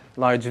said,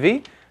 large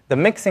V. The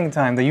mixing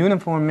time, the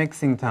uniform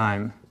mixing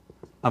time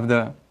of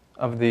the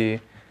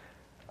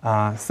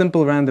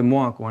simple random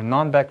walk or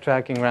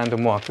non-backtracking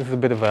random walk, this is a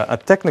bit of a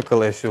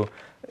technical issue,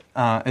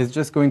 is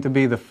just going to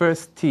be the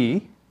first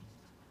t.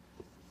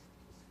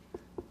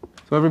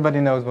 So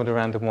everybody knows what a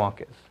random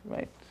walk is,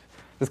 right?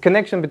 This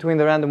connection between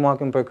the random walk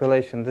and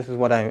percolation, this is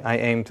what I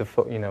aim to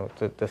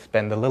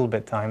spend a little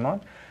bit time on.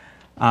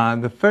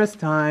 The first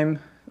time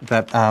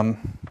that,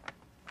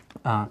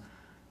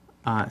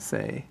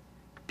 say,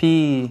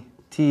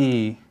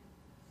 pt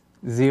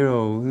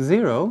 0,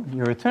 0,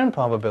 your return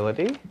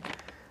probability,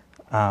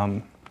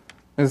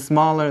 is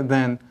smaller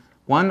than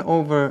 1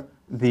 over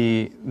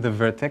the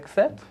vertex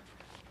set,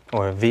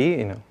 or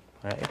v,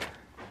 right?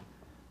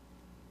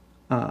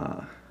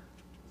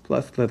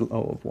 Plus little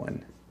o of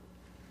 1.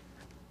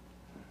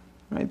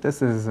 Right,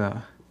 this is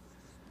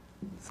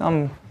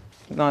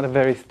not a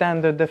very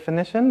standard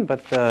definition,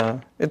 but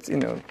it's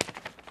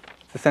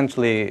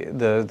essentially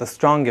the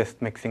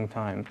strongest mixing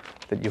time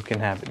that you can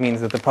have. It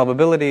means that the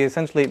probability,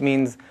 essentially it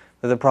means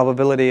that the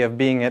probability of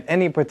being at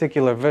any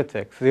particular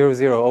vertex, 0,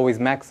 0, always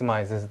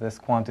maximizes this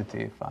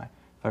quantity if I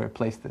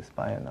replace this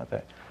by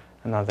another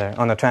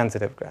on a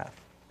transitive graph.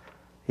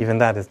 Even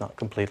that is not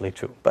completely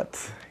true,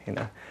 but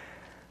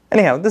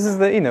Anyhow, this is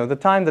the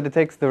time that it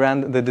takes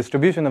the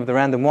distribution of the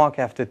random walk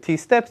after t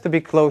steps to be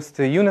close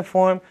to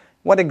uniform.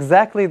 What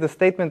exactly the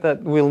statement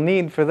that we'll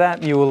need for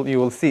that, you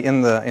will see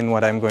in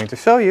what I'm going to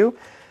show you.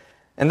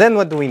 And then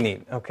what do we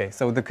need? Okay,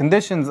 so the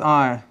conditions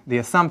are the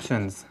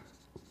assumptions.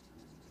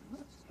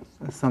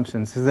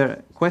 Assumptions. Is there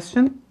a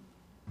question?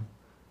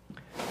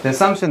 The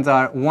assumptions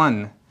are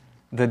 1,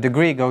 the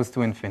degree goes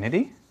to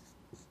infinity.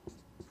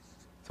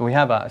 So we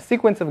have a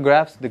sequence of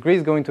graphs,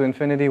 degrees going to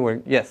infinity,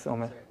 where, yes,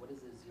 Omer? Sorry, what is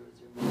the 0,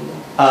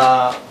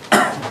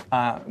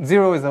 0 mean?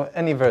 0 is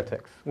any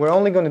vertex. We're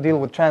only going to deal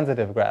with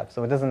transitive graphs,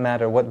 so it doesn't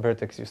matter what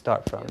vertex you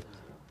start from.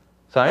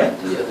 Sorry?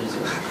 The other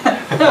 0.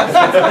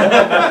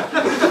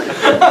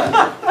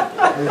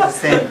 It's the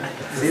same.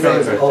 Zero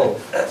is O.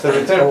 So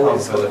return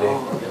probability.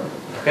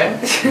 Okay?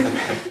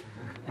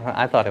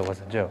 I thought it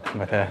was a joke,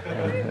 but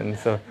and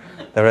so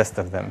the rest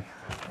of them.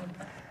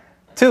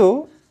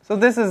 2, so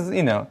this is,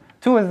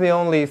 2 is the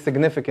only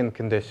significant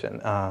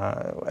condition.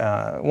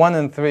 1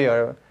 and 3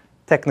 are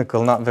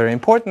technical, not very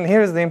important.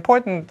 Here is the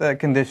important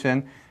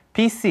condition,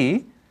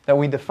 PC, that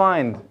we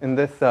defined in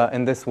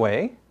this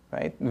way,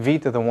 right? V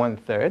to the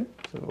 1/3,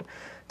 so,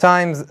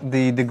 times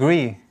the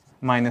degree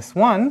minus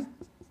 1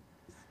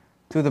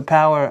 to the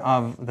power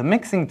of the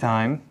mixing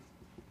time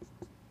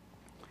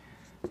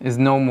is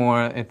no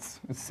more, it's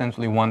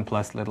essentially 1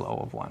 plus little o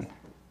of 1.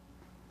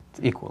 It's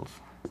equals.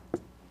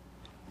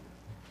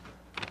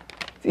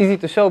 It's easy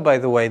to show, by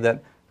the way,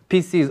 that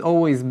PC is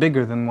always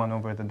bigger than 1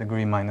 over the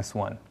degree minus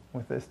 1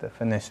 with this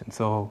definition.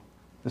 So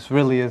this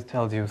really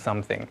tells you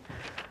something.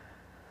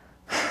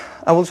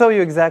 I will show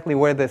you exactly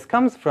where this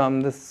comes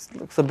from. This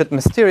looks a bit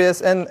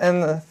mysterious. And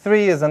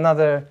 3 is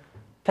another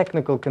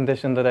technical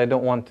condition that I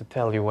don't want to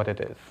tell you what it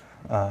is.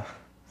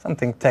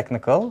 Something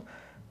technical.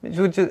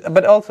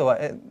 But also,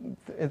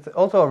 it's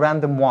also a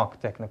random walk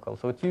technical.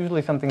 So it's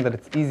usually something that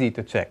it's easy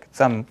to check.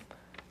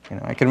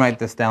 I can write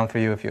this down for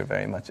you if you're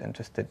very much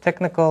interested.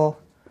 Technical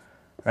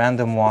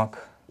random walk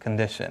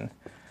condition.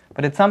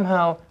 But it's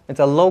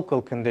a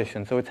local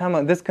condition. So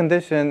this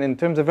condition, in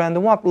terms of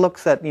random walk,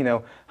 looks at,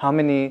 how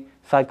many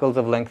cycles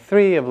of length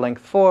 3, of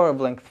length 4,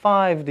 of length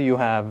 5 do you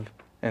have,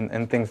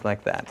 and things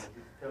like that.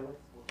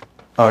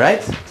 All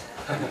right.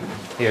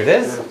 Here it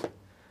is.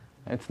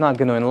 It's not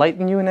going to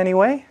enlighten you in any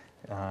way.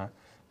 For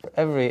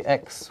every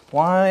x,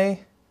 y,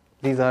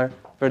 these are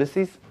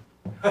vertices.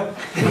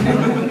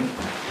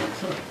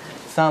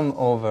 Sum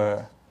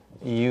over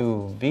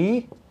u,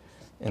 v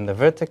in the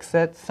vertex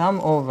set. Sum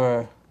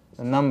over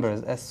the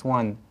numbers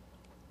S1,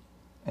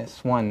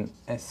 S1,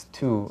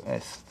 S2,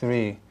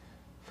 S3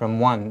 from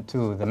 1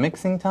 to the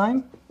mixing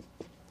time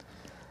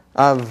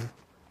of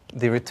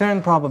the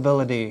return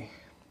probability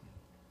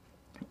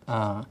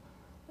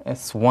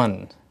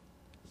S1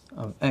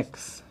 of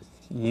x,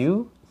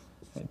 u,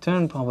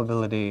 return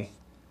probability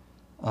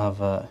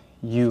of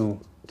u,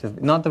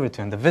 not the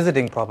return, the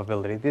visiting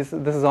probability. These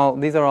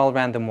are all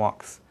random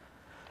walks.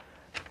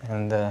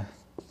 And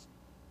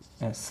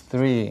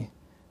S3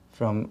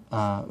 from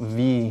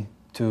v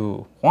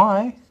to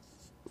y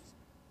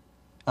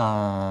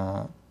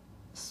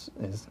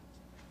is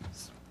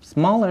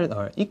smaller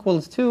or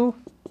equals to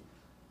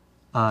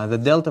the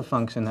delta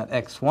function at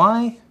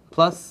xy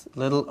plus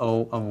little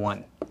o of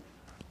 1.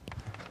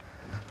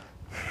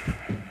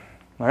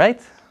 All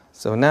right?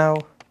 So now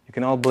you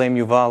can all blame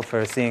Yuval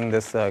for seeing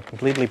this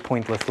completely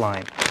pointless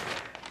line.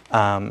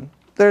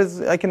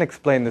 I can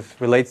explain this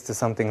relates to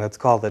something that's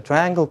called the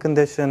triangle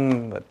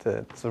condition, but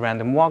it's a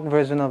random walk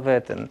version of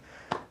it, and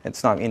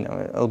it's not,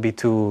 it'll be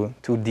too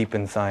deep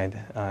inside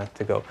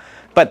to go.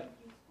 But,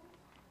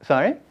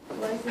 sorry?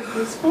 Why is it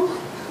useful?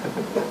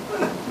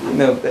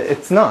 No,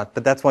 it's not,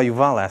 but that's why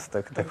Yuval asked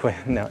the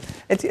question. No,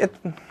 it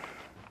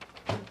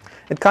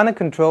kind of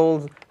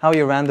controls how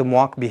your random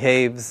walk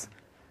behaves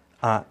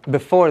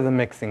before the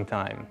mixing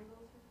time.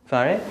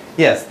 Sorry?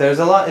 Yes, there's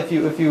a lot. If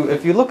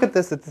you look at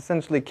this, it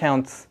essentially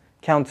counts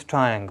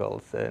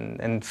triangles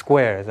and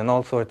squares and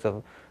all sorts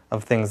of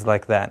things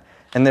like that.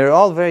 And they're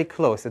all very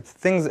close. It's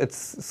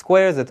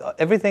squares, it's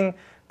everything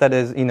that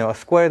is, a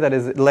square that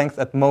is length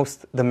at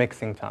most the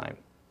mixing time.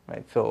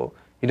 Right? So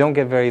you don't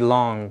get very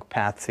long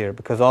paths here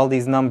because all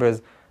these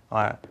numbers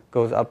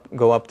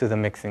go up to the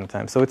mixing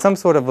time. So it's some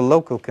sort of a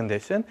local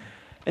condition.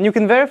 And you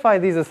can verify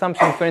these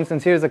assumptions. For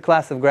instance, here's a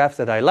class of graphs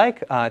that I like.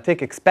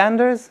 Take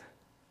expanders.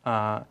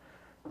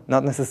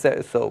 Not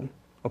necessarily. So,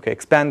 okay,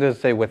 expanders,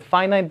 say, with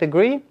finite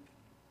degree.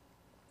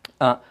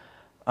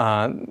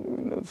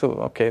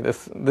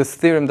 This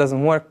theorem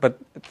doesn't work, but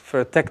it's for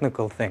a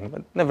technical thing.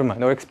 But never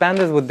mind. Or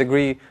expanders with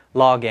degree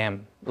log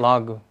m,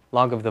 log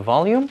of the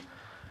volume,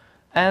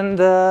 and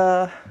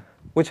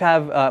which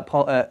have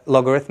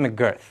logarithmic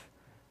girth.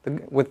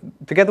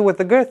 Together with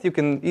the girth, you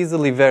can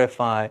easily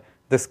verify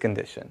this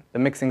condition. The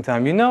mixing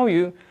time, you know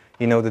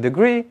the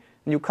degree,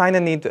 and you kind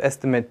of need to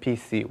estimate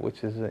PC,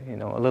 which is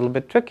a little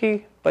bit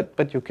tricky,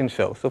 but you can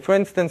show. So for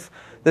instance,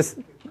 this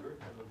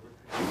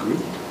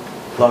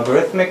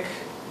logarithmic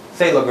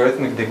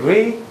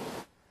degree,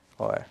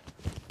 or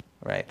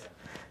right,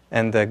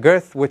 and the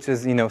girth, which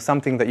is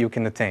something that you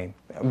can attain,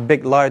 a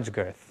large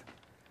girth,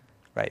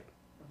 right?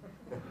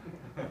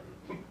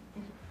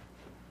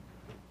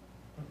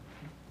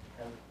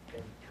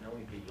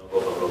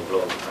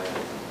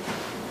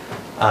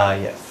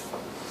 Yes.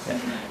 Yeah.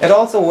 It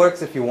also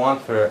works if you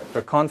want for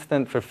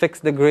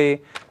fixed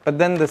degree, but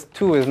then this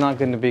 2 is not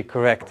going to be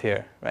correct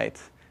here, right?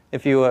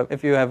 If you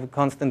have a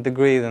constant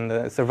degree, then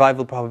the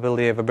survival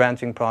probability of a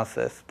branching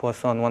process,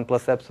 Poisson 1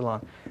 plus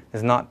epsilon,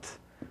 is not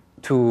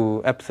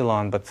 2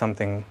 epsilon, but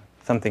something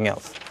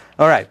else.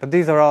 All right, but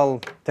these are all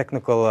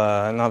technical,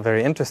 not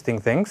very interesting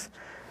things.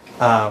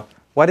 How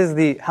does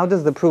the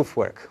proof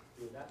work?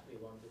 You would actually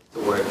want it to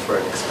work for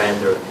an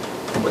expander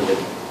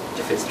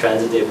if it's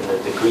transitive and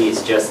the degree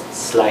is just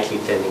slightly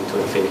tending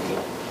to infinity.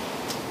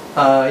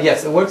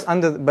 Yes, it works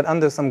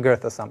under some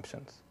girth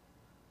assumptions.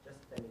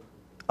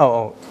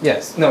 Oh,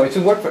 yes. No, it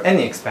should work for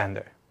any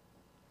expander.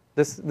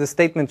 This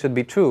statement should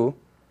be true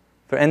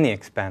for any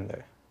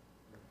expander,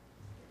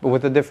 but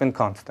with a different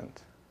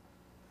constant.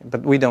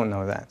 But we don't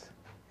know that.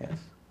 Yes.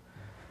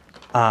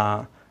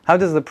 How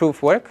does the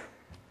proof work?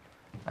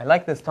 I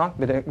like this talk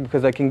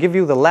because I can give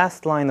you the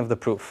last line of the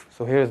proof.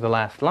 So here's the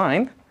last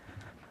line.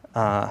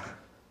 And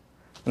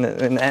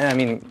I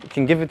mean, I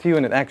can give it to you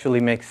and it actually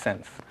makes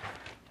sense.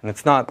 And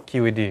it's not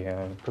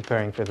QED,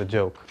 preparing for the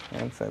joke.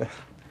 Right?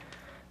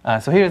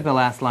 So here's the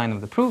last line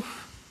of the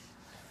proof.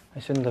 I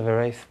shouldn't have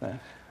erased that.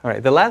 All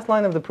right, the last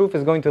line of the proof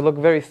is going to look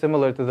very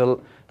similar to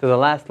the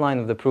last line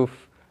of the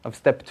proof of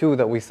step 2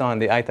 that we saw in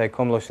the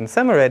Aitai-Komlosh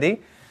Semeredi.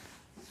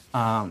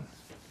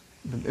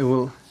 It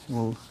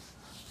will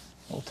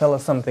tell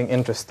us something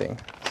interesting.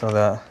 So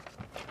the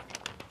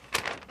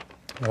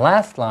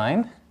last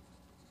line,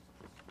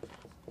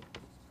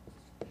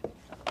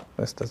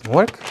 this doesn't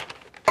work.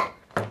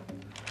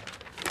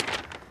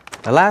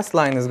 The last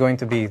line is going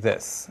to be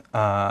this.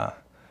 So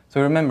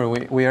remember,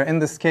 we are in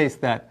this case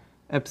that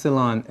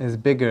epsilon is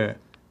bigger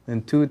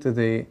than 2 to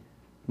the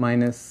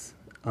minus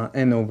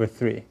n over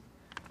 3.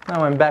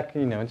 Now I'm back,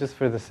 just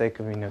for the sake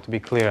of, to be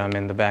clear, I'm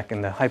in the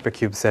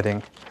hypercube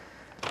setting.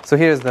 So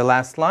here's the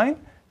last line.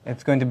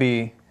 It's going to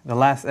be, the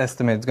last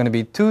estimate is going to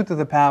be 2 to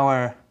the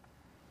power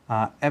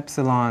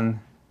epsilon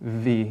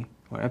v,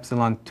 or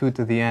epsilon 2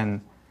 to the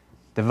n,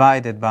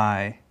 divided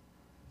by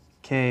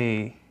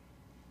k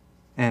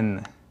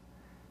n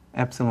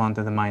epsilon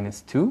to the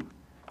minus 2.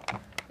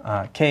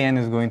 Kn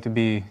is going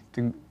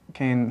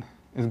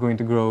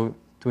to grow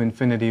to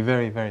infinity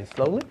very, very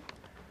slowly.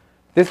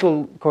 This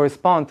will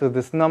correspond to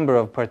this number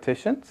of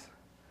partitions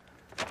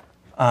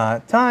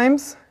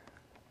times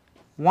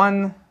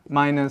 1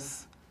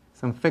 minus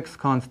some fixed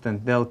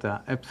constant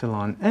delta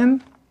epsilon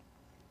n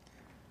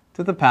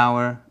to the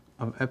power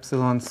of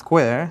epsilon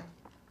square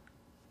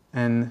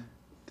n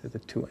to the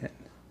 2n.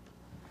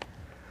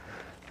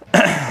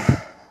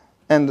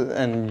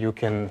 And you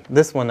can,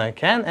 this one I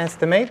can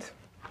estimate.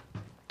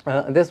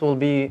 This will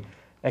be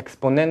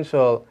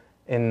exponential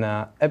in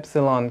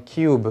epsilon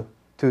cube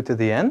 2 to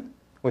the n,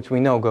 which we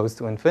know goes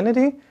to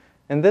infinity.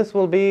 And this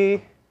will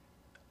be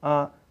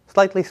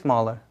slightly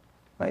smaller,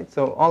 right?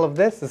 So all of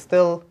this is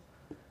still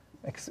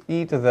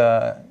e to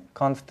the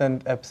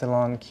constant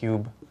epsilon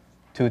cube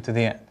 2 to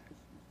the n,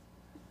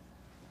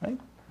 right?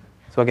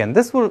 So again,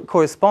 this will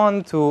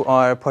correspond to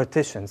our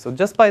partition. So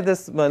just by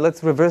this,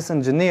 let's reverse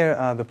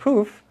engineer the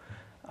proof.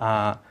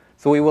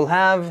 So we will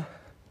have,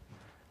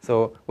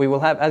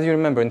 as you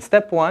remember, in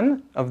step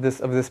 1 of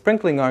this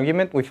sprinkling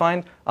argument, we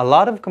find a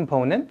lot of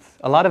components,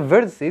 a lot of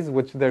vertices,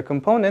 which their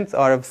components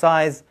are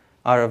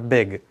of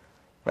big,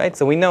 right?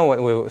 So we know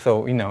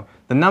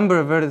the number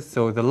of vertices.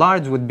 So the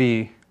large would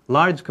be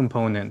large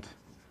component.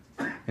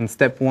 In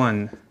step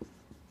 1,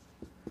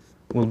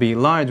 will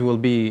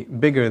be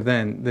bigger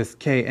than this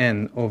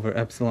kn over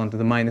epsilon to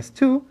the minus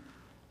 2,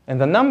 and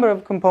the number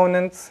of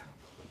components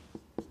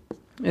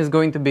is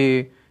going to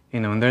be,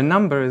 and their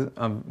numbers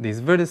of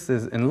these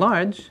vertices in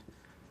large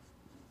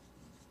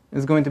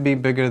is going to be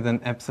bigger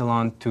than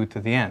epsilon 2 to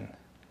the n.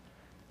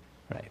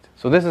 Right.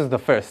 So this is the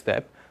first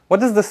step. What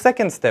does the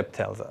second step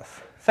tells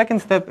us?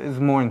 Second step is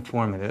more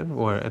informative,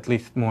 or at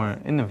least more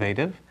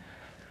innovative.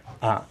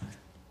 You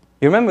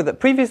remember that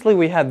previously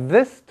we had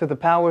this to the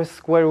power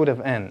square root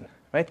of n,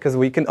 right? Because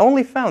we can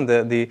only found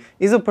the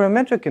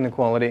isoperimetric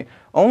inequality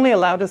only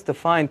allowed us to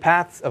find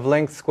paths of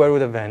length square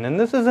root of n, and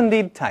this is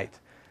indeed tight.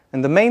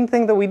 And the main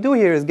thing that we do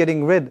here is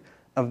getting rid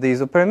of the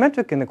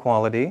isoperimetric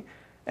inequality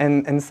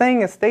and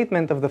saying a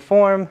statement of the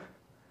form,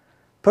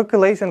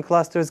 percolation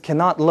clusters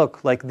cannot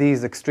look like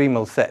these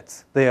extremal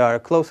sets. They are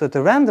closer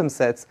to random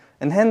sets,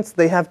 and hence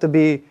they have to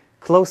be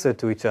closer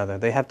to each other.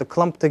 They have to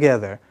clump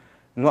together.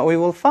 And what we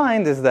will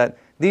find is that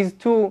these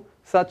two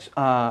such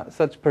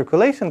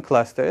percolation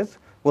clusters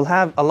will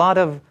have a lot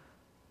of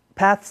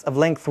paths of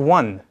length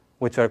 1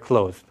 which are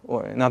closed,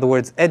 or in other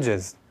words,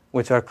 edges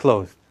which are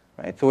closed.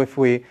 Right? So if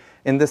we,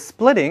 in this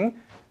splitting,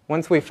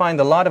 once we find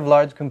a lot of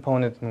large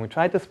components and we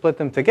try to split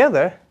them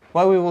together,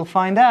 what we will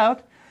find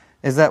out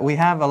is that we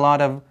have a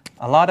lot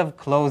of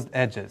closed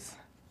edges.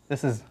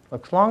 This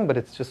looks long, but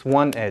it's just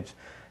one edge.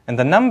 And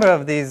the number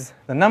of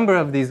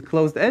these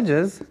closed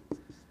edges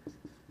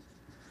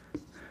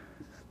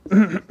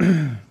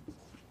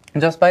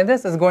just by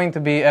this is going to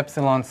be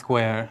epsilon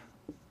square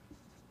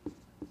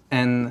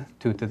n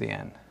 2 to the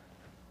n.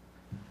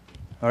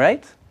 All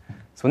right?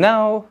 So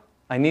now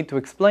I need to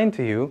explain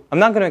to you, I'm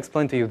not going to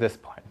explain to you this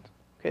part.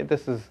 Okay,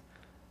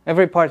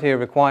 every part here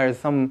requires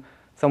some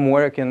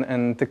work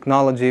and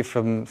technology,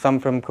 some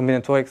from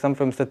combinatorics, some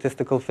from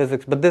statistical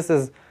physics, but this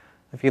is,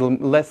 I feel,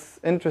 less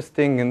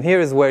interesting, and here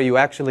is where you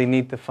actually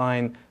need to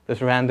find this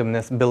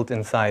randomness built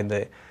inside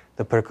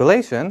the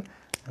percolation.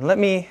 And let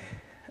me,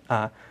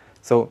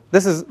 so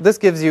this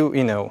gives you,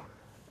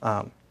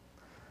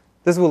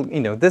 this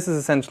is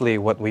essentially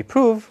what we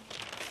prove.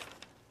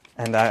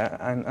 And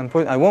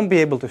I won't be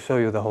able to show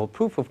you the whole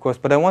proof, of course,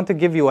 but I want to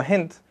give you a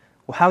hint.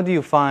 How do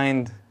you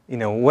find,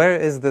 where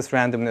is this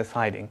randomness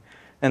hiding?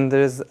 And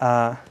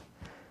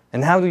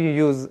and how do you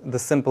use the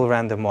simple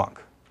random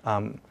walk?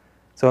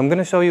 So I'm going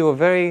to show you a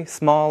very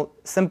small,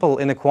 simple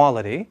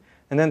inequality,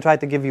 and then try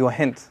to give you a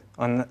hint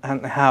on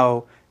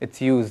how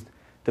it's used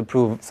to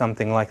prove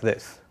something like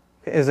this.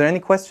 Okay, is there any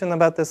question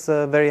about this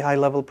very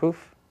high-level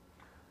proof?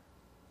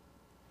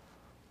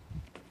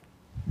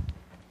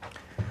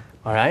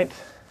 All right.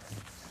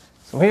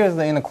 So here's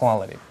the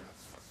inequality.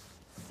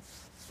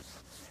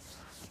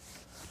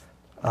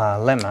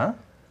 Lemma.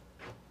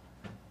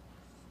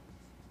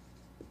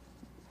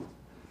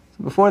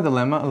 Before the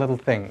lemma, a little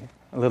thing,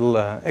 a little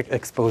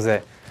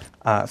expose.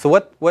 So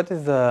what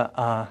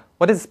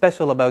is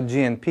special about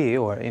GNP,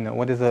 or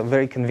what is a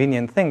very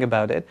convenient thing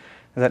about it,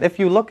 is that if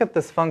you look at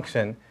this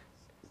function,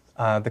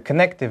 the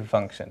connective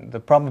function, the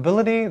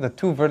probability the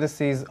two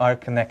vertices are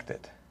connected.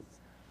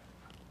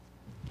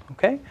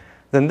 Okay,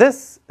 then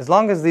this, as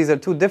long as these are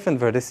two different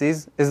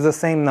vertices, is the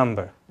same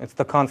number. It's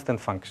the constant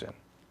function.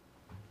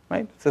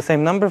 Right? It's the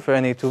same number for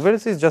any two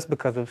vertices just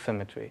because of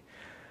symmetry.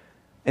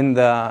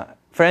 For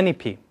any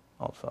p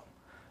also.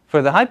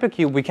 For the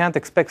hypercube, we can't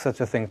expect such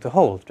a thing to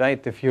hold,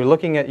 right? If you're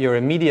looking at your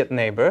immediate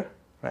neighbor,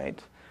 right,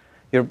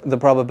 the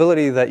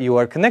probability that you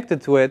are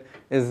connected to it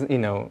is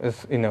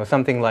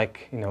something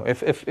like,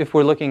 if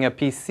we're looking at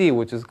PC,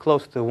 which is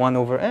close to 1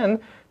 over n,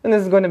 then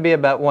this is going to be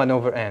about 1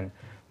 over n.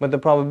 But the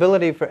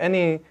probability for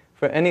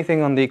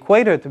anything on the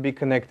equator to be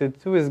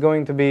connected to is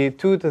going to be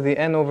 2 to the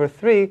n over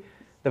 3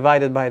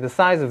 divided by the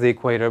size of the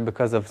equator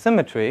because of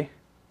symmetry.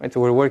 Right? So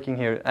we're working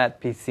here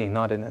at PC,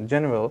 not in a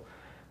general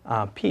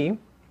p,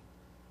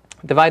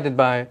 divided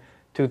by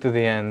 2 to the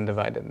n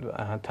divided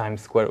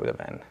times square root of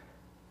n,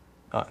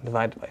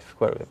 divided by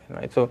square root of n.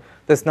 Right? So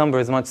this number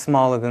is much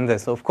smaller than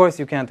this. So of course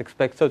you can't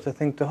expect such a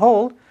thing to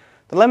hold.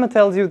 The lemma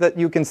tells you that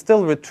you can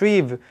still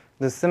retrieve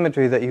the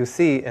symmetry that you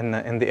see in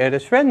the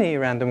Erdős-Renyi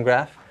random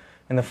graph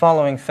in the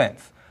following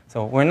sense.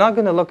 So we're not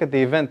going to look at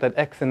the event that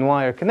x and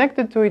y are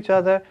connected to each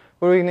other.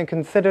 We're going to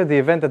consider the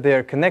event that they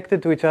are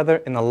connected to each other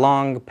in a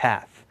long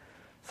path.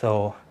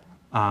 So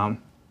the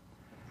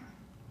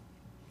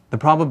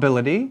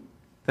probability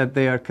that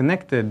they are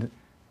connected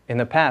in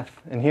a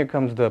path, and here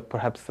comes the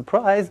perhaps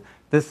surprise,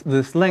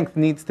 this length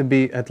needs to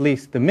be at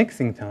least the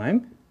mixing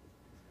time.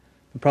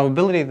 The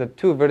probability that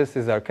two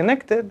vertices are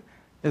connected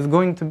is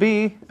going to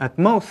be, at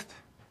most,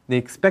 the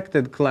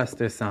expected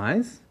cluster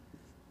size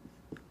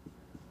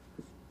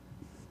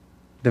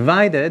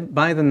divided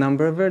by the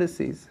number of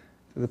vertices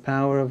to the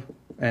power of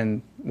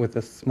n with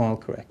a small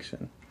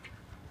correction.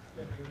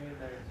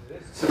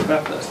 It's a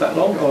path that's that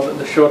long, or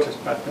the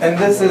shortest path? And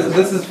this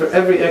is for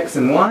every x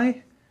and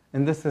y,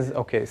 and this is,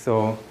 okay,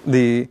 so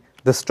the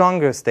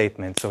stronger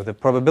statement, so the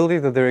probability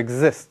that there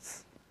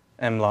exists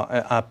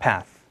a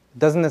path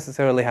doesn't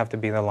necessarily have to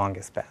be the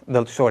longest path,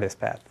 the shortest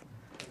path.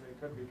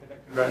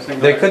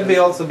 They could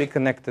also be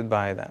connected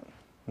by that.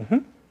 Mm-hmm.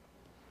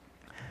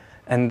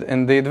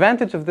 And the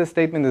advantage of this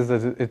statement is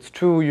that it's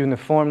true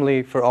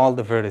uniformly for all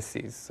the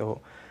vertices. So,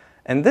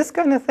 and this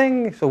kind of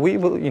thing, so we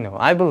will,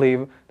 I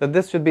believe that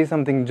this should be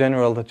something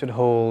general that should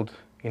hold,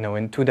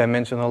 in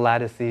two-dimensional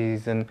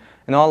lattices and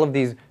all of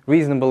these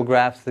reasonable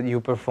graphs that you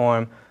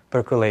perform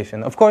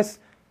percolation. Of course,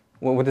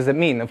 what does it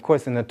mean? Of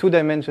course, in a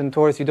two-dimension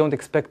torus, you don't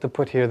expect to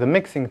put here the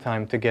mixing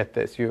time to get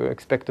this. You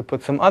expect to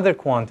put some other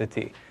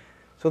quantity.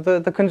 So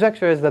the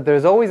conjecture is that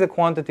there's always a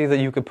quantity that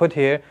you could put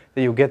here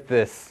that you get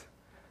this.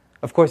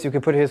 Of course, you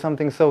could put here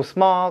something so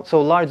small,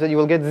 so large that you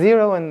will get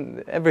 0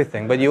 and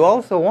everything. But you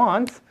also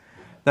want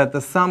that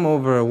the sum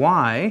over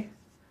y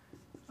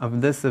of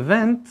this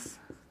event,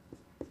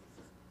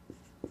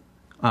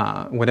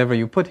 whatever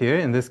you put here,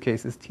 in this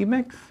case is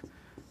tmx,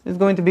 is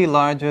going to be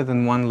larger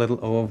than 1 little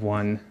o of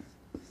 1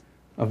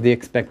 of the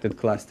expected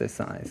cluster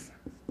size.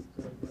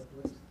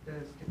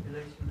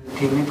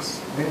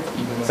 Tmx there?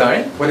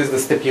 Sorry? What is the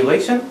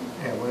stipulation?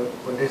 Yeah,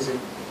 what is it?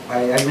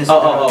 I missed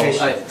the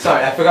notation.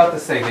 Sorry, I forgot to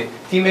say the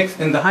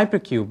tmx in the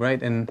hypercube,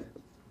 right? And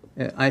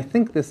I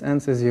think this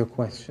answers your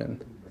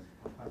question.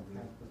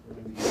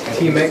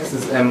 Tmx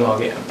is m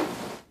log m,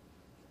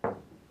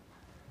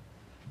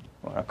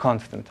 or a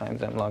constant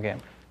times m log m.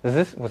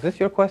 Was this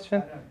your question?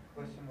 The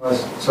question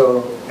was,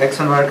 so x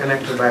and y are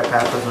connected by a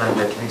path of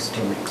lambda at least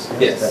tmx.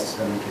 Yes. That's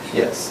the notation.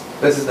 Yes,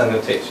 this is the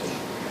notation.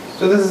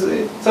 So this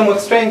is somewhat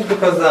strange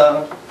because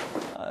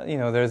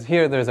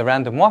there's a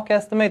random walk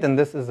estimate, and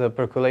this is a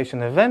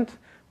percolation event.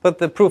 But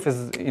the proof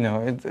is,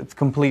 it's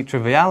complete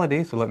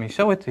triviality. So let me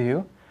show it to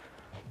you.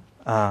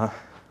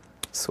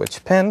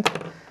 Switch pen.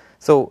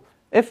 So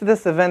if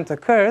this event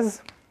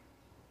occurs,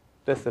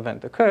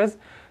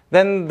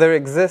 then there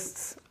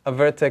exists a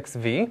vertex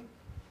v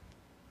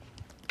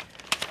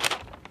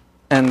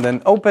and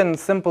an open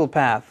simple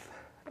path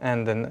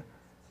and an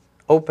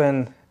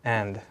open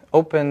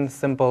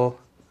simple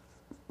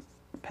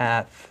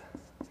path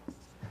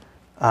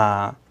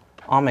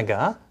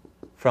omega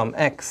from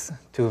x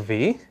to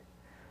v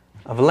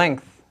of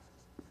length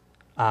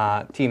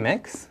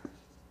tmx,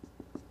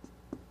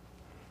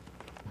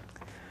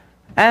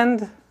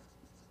 and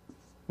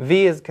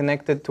v is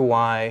connected to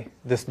y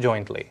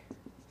disjointly.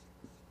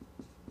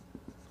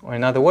 Or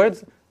in other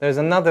words, there's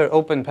another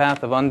open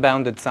path of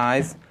unbounded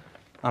size,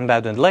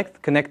 unbounded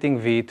length, connecting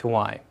V to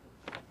Y,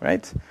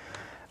 right?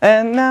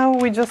 And now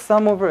we just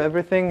sum over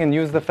everything and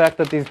use the fact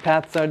that these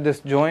paths are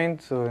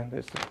disjoint. So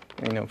there's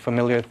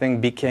familiar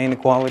thing, BK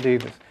inequality,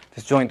 this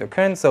disjoint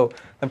occurrence. So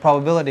the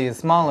probability is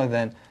smaller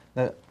than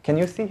the. Can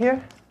you see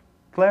here,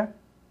 Claire?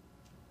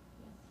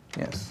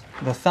 Yes.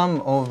 The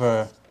sum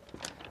over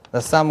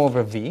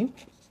V,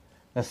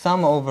 the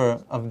sum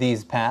over of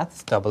these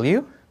paths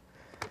W.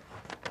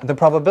 The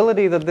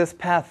probability that this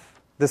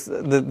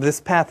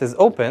path is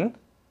open,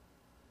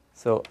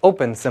 so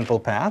open simple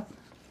path,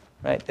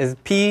 right, is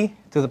P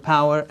to the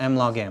power m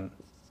log m.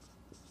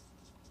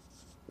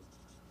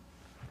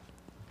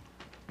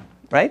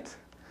 Right?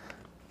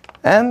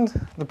 And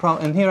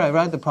here I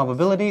write the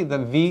probability that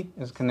V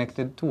is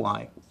connected to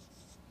Y.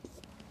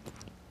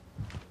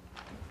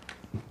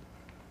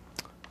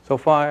 So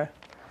far,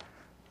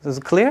 this is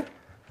clear?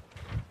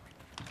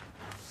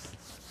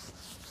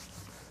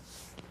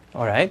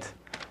 All right.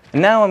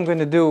 And now I'm going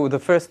to do the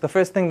first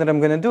thing that I'm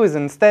going to do is,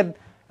 instead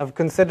of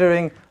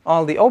considering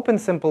all the open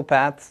simple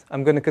paths,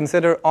 I'm going to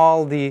consider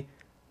all the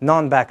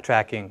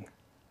non-backtracking,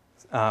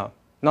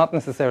 not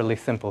necessarily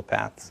simple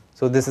paths.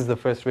 So this is the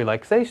first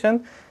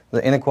relaxation.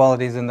 The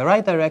inequality is in the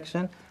right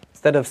direction.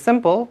 Instead of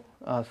simple,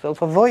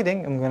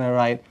 self-avoiding, I'm going to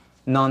write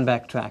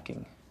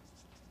non-backtracking.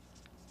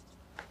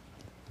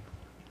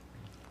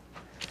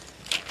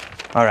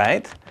 All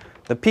right.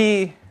 The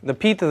P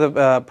to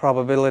the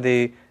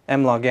probability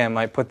m log m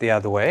I put the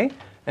other way.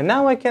 And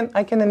now I can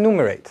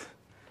enumerate.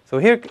 So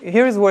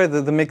here's where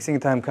the mixing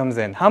time comes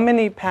in. How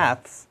many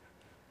paths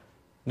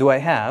do I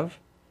have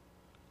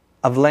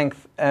of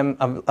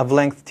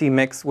length t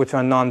mix which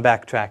are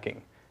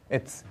non-backtracking?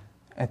 It's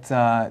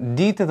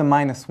d to the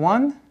minus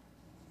 1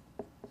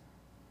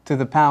 to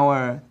the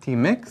power t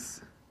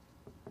mix.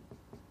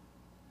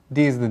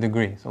 D is the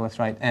degree, so let's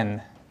write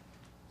n.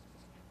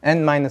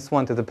 N minus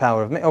 1 to the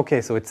power of, okay,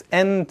 so it's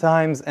n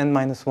times n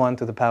minus 1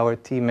 to the power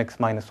t mix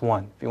minus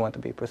 1. If you want to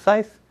be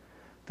precise,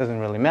 doesn't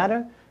really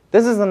matter.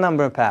 This is the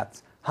number of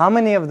paths. How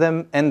many of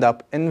them end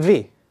up in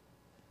V?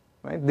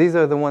 Right? These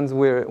are the ones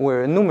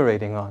we're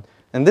enumerating on.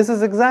 And this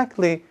is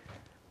exactly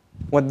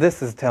what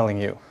this is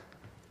telling you.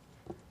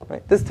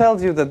 Right? This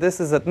tells you that this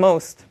is at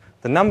most,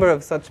 the number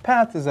of such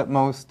paths is at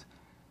most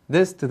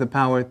this to the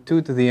power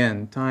 2 to the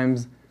n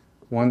times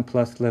 1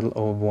 plus little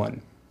o of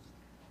 1.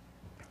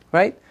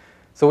 Right?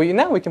 So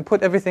now we can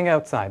put everything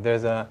outside.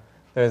 There's a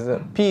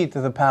p to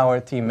the power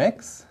t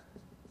mix.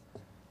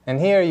 And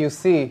here you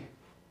see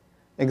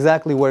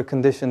exactly where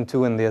condition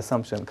 2 in the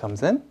assumption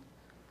comes in.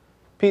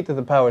 P to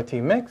the power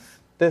t mix,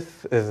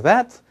 this is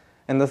that.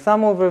 And the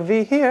sum over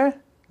V here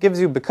gives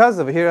you, because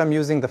of here I'm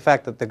using the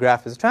fact that the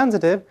graph is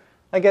transitive,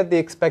 I get the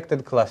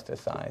expected cluster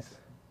size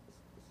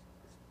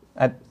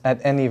at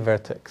any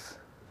vertex.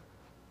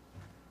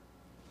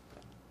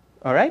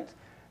 All right?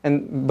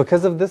 And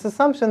because of this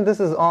assumption, this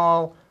is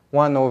all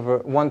 1 over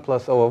 1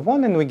 plus O of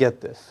 1, and we get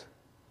this.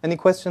 Any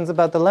questions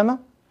about the lemma?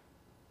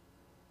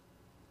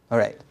 All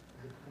right.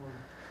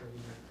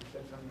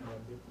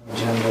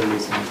 Generally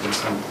simple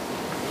sum.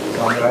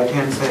 So on the right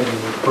hand side,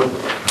 you put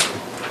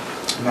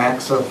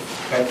max of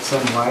x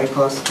and y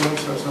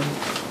clusters or something?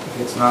 If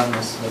it's not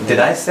necessarily. Did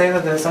I say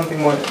that there's something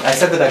more? I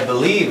said that I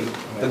believe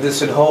that this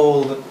should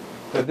hold,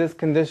 that this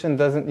condition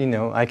doesn't,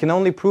 I can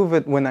only prove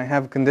it when I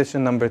have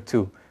condition number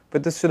 2.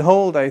 But this should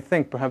hold, I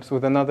think, perhaps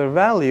with another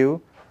value,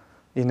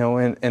 in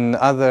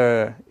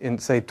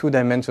say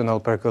two-dimensional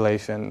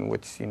percolation,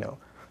 which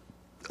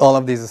all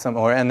of these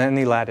assumptions, or in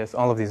any lattice,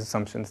 all of these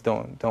assumptions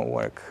don't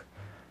work.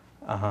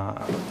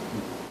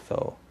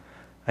 So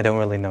I don't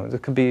really know.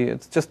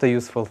 It's just a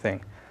useful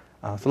thing.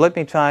 So let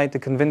me try to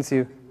convince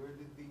you. Where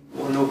did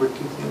the 1 over 2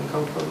 thing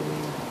come from?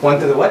 1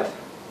 to the what?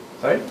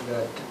 Sorry?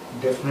 That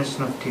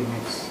definition of T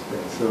mix.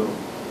 Yeah, so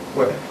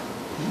Where?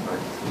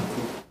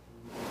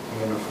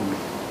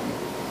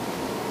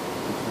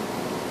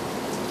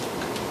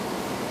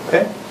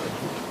 Okay.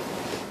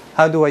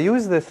 How do I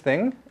use this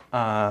thing?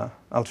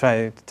 I'll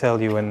try to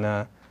tell you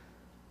in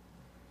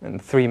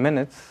 3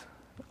 minutes.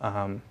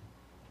 So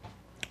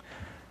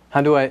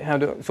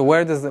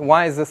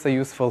why is this a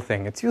useful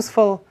thing? It's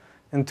useful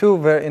in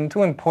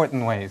two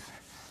important ways.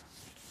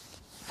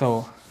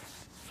 So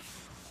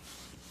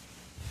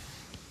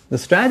the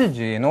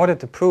strategy in order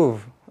to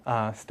prove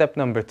step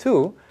number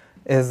 2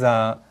 is,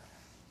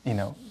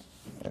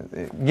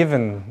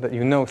 given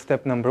that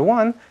step number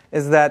 1,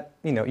 is that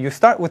you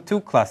start with 2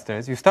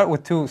 clusters. You start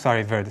with 2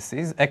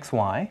 vertices, x,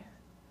 y,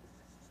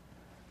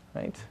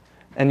 right?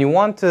 And you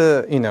want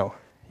to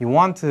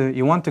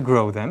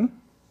grow them.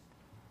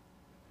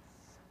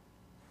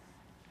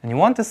 And you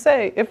want to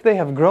say, if they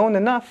have grown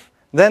enough,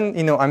 then,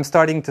 I'm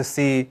starting to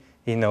see,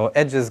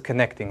 edges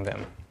connecting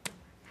them.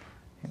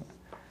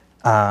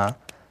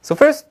 So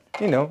first,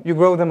 you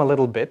grow them a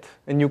little bit,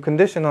 and you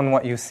condition on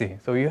what you see.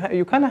 So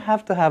you kind of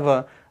have to have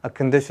a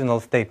conditional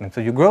statement.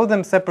 So you grow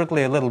them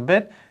separately a little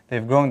bit.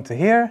 They've grown to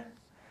here,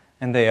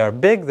 and they are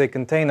big. They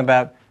contain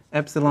about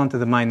epsilon to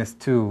the minus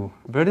 2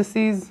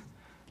 vertices.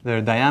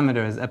 Their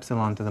diameter is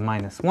epsilon to the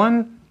minus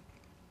 1.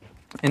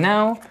 And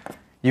now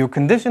you're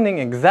conditioning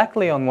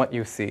exactly on what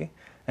you see.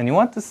 And you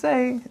want to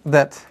say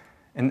that,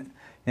 and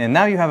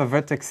now you have a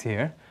vertex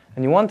here,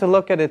 and you want to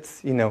look at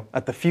its,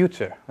 at the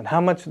future. And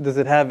how much does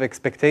it have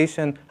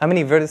expectation? How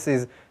many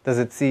vertices does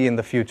it see in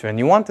the future? And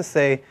you want to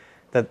say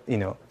that,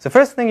 so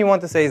first thing you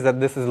want to say is that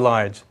this is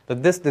large,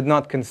 that this did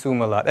not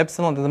consume a lot.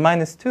 Epsilon to the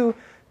 -2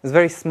 is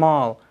very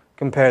small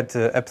compared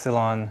to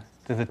epsilon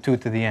to the 2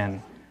 to the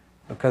n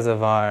because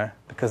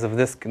of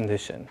this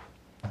condition.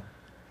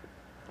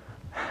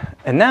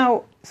 And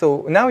now,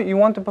 now you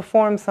want to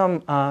perform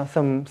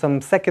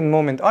some second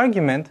moment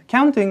argument,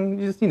 counting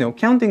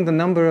the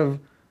number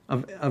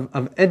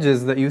of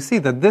edges that you see,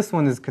 that this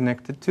one is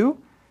connected to,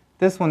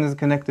 this one is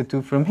connected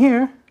to from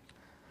here,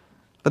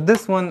 but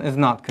this one is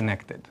not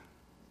connected.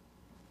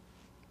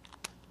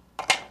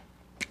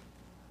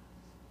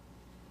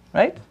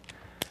 Right?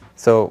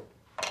 So,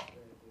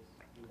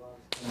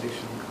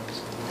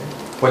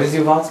 what is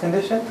Yuval's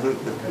condition?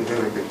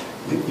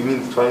 You mean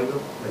the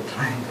triangle? The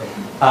triangle.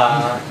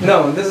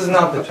 No, this is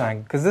not the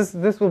triangle, because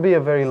this will be a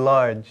very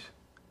large,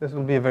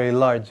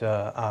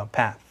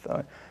 path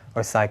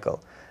or cycle.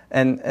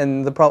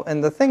 And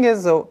the thing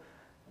is, though,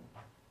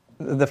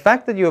 the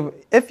fact that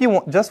if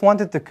you just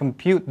wanted to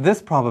compute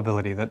this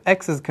probability, that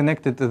x is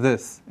connected to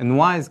this and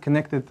y is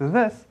connected to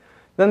this,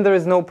 then there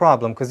is no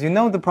problem, because you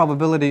know the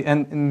probability,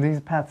 and these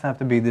paths have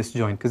to be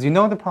disjoint, because you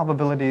know the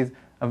probabilities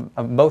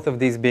of both of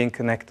these being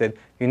connected.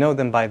 You know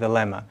them by the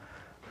lemma.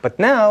 But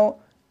now,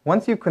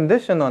 once you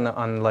condition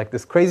on like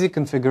this crazy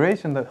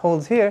configuration that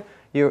holds here,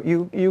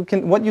 you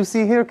can, what you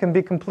see here can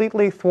be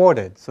completely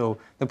thwarted. So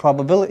the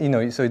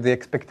probability, so the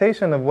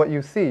expectation of what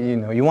you see,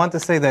 you want to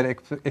say that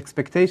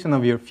expectation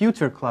of your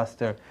future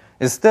cluster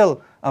is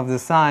still of the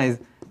size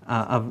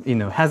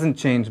hasn't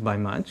changed by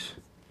much.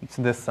 It's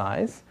this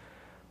size.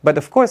 But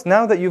of course,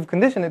 now that you've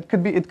conditioned, it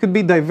could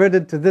be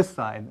diverted to this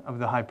side of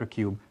the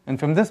hypercube. And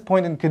from this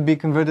point, it could be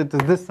converted to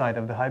this side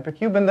of the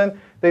hypercube, and then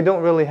they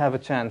don't really have a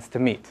chance to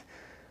meet.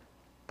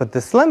 But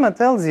this lemma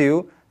tells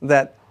you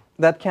that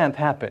that can't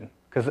happen,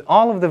 because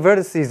all of the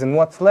vertices and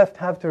what's left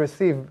have to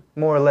receive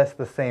more or less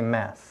the same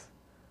mass.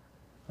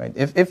 Right?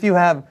 If you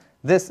have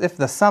this, if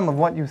the sum of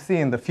what you see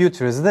in the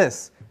future is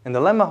this, and the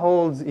lemma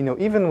holds,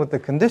 even with the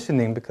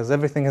conditioning, because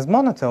everything is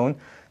monotone,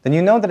 then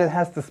you know that it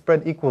has to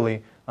spread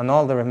equally on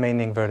all the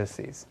remaining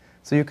vertices.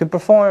 So you could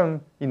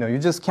perform, you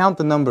just count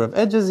the number of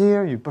edges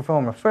here, you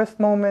perform a first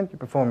moment, you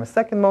perform a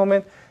second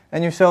moment,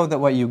 and you show that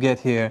what you get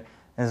here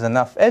is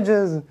enough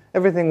edges,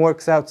 everything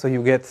works out, so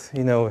you get,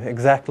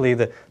 exactly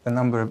the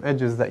number of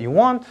edges that you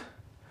want.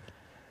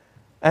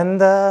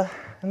 And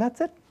that's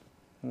it.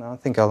 And I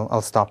think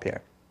I'll stop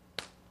here.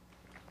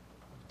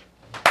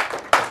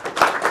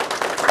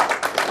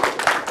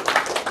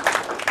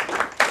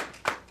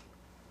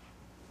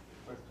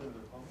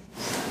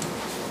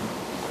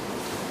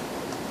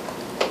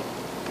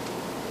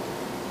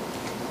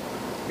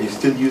 Are you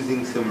still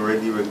using some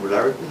already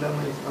regularity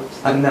lemma?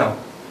 No.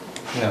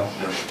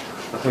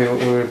 We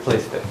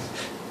replaced it.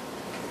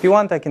 If you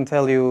want, I can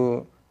tell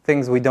you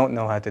things we don't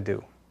know how to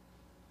do.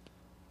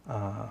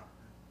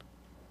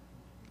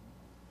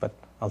 But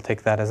I'll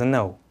take that as a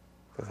no.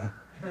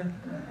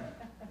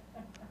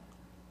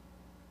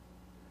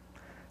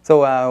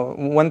 So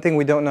one thing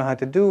we don't know how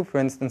to do, for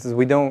instance, is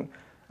we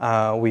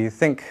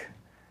think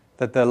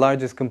that the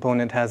largest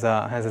component has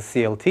a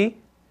CLT.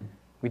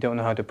 We don't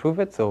know how to prove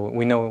it, so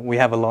we know we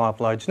have a law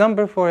of large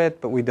number for it,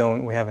 but we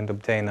haven't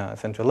obtained a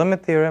central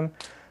limit theorem.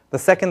 The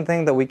second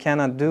thing that we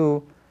cannot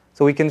do,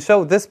 so we can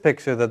show this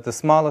picture that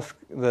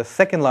the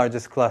second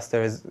largest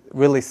cluster is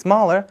really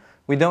smaller.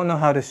 We don't know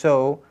how to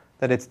show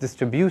that its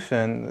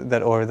distribution,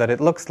 or that it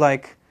looks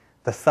like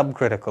the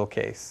subcritical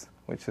case,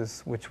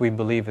 which we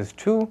believe is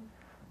true.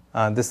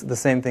 The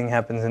same thing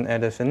happens in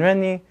Erdős and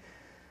Renyi,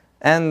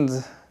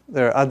 and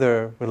there are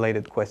other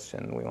related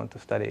questions we want to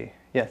study.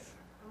 Yes.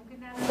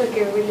 That's like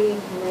a really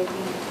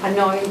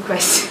annoying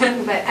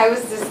question, but I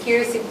was just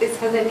curious if this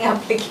has any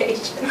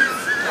applications.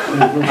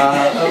 Of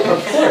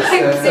course.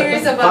 I'm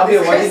serious about Fabio,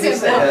 this what did you question.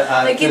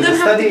 say? You don't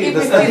have to keep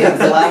the study of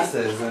repeating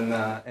glasses in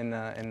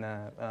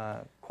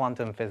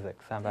quantum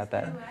physics. How about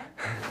that?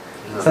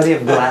 Study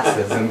of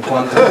glasses in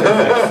quantum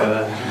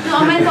physics. No,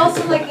 I meant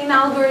also like in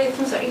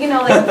algorithms, if you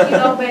know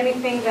of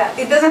anything that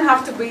it doesn't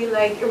have to be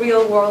like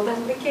real world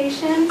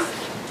applications.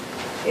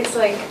 It's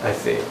like, I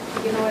see.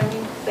 You know what I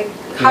mean? Like,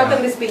 how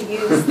can this be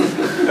used?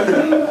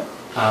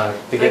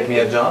 To get me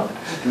a job?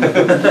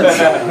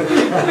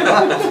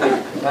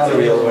 That's a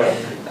real world.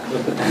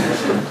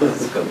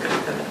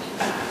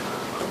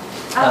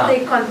 I'll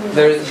take quantum.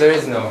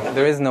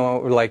 There is no,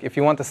 like, if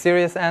you want a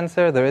serious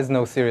answer, there is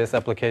no serious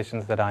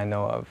applications that I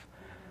know of.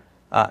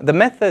 The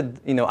method,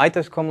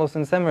 Aitas, Komlos,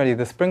 and Semery,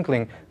 the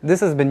sprinkling, this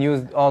has been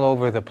used all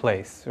over the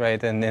place,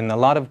 right? And in a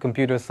lot of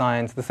computer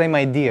science, the same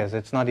ideas.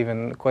 It's not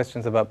even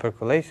questions about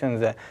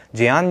percolations.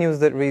 Jian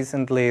used it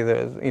recently.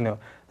 There's,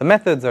 the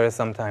methods are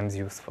sometimes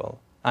useful.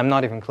 I'm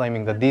not even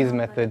claiming that these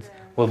methods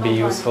will be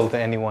useful to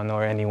anyone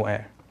or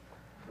anywhere.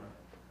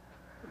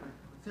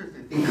 I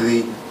think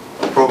the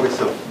progress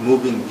of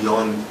moving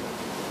beyond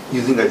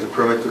using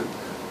isoperimetric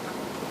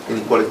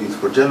inequalities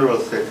for general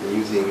sets and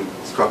using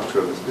structure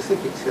of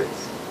specific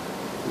sets,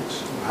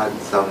 which had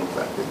some of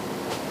that in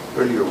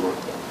earlier work.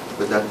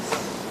 But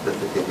that's I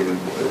think an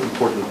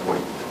important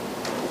point.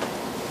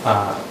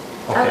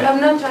 Okay. I'm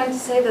not trying to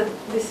say that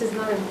this is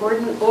not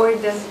important or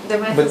does the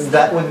method. But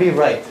that would be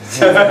right.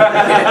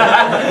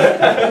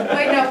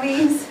 By no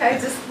means. I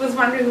just was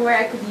wondering where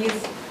I could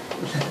use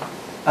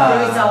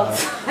the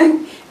results.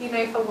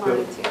 If I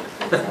wanted to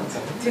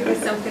do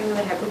something with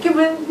a hypercube.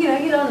 But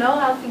you don't know.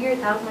 I'll figure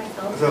it out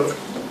myself. So,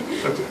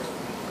 okay.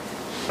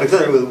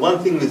 Exactly. Well, one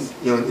thing is,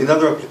 in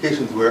other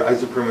applications where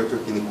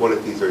isoperimetric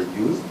inequalities are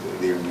used, and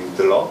they're used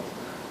a lot,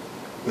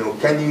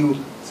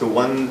 so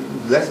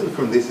one lesson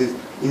from this is,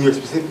 in your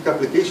specific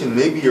application,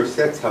 maybe your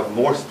sets have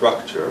more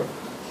structure,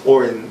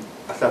 or in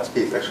Asaf's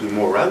case, actually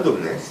more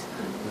randomness,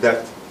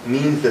 that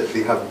means that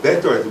they have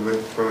better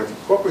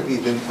isoperimetric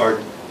properties than are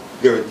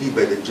guaranteed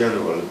by the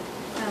general.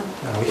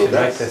 We should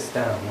write this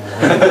down.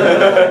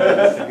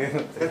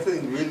 That's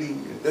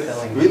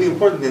really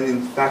important, and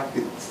in fact,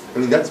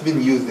 that's been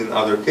used in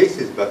other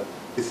cases, but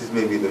this is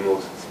maybe the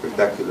most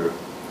spectacular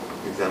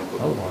example.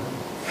 Oh, wow.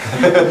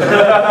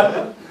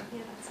 Yeah,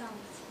 that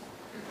sounds.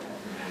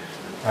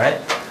 All right.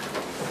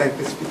 Thank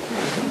the speaker.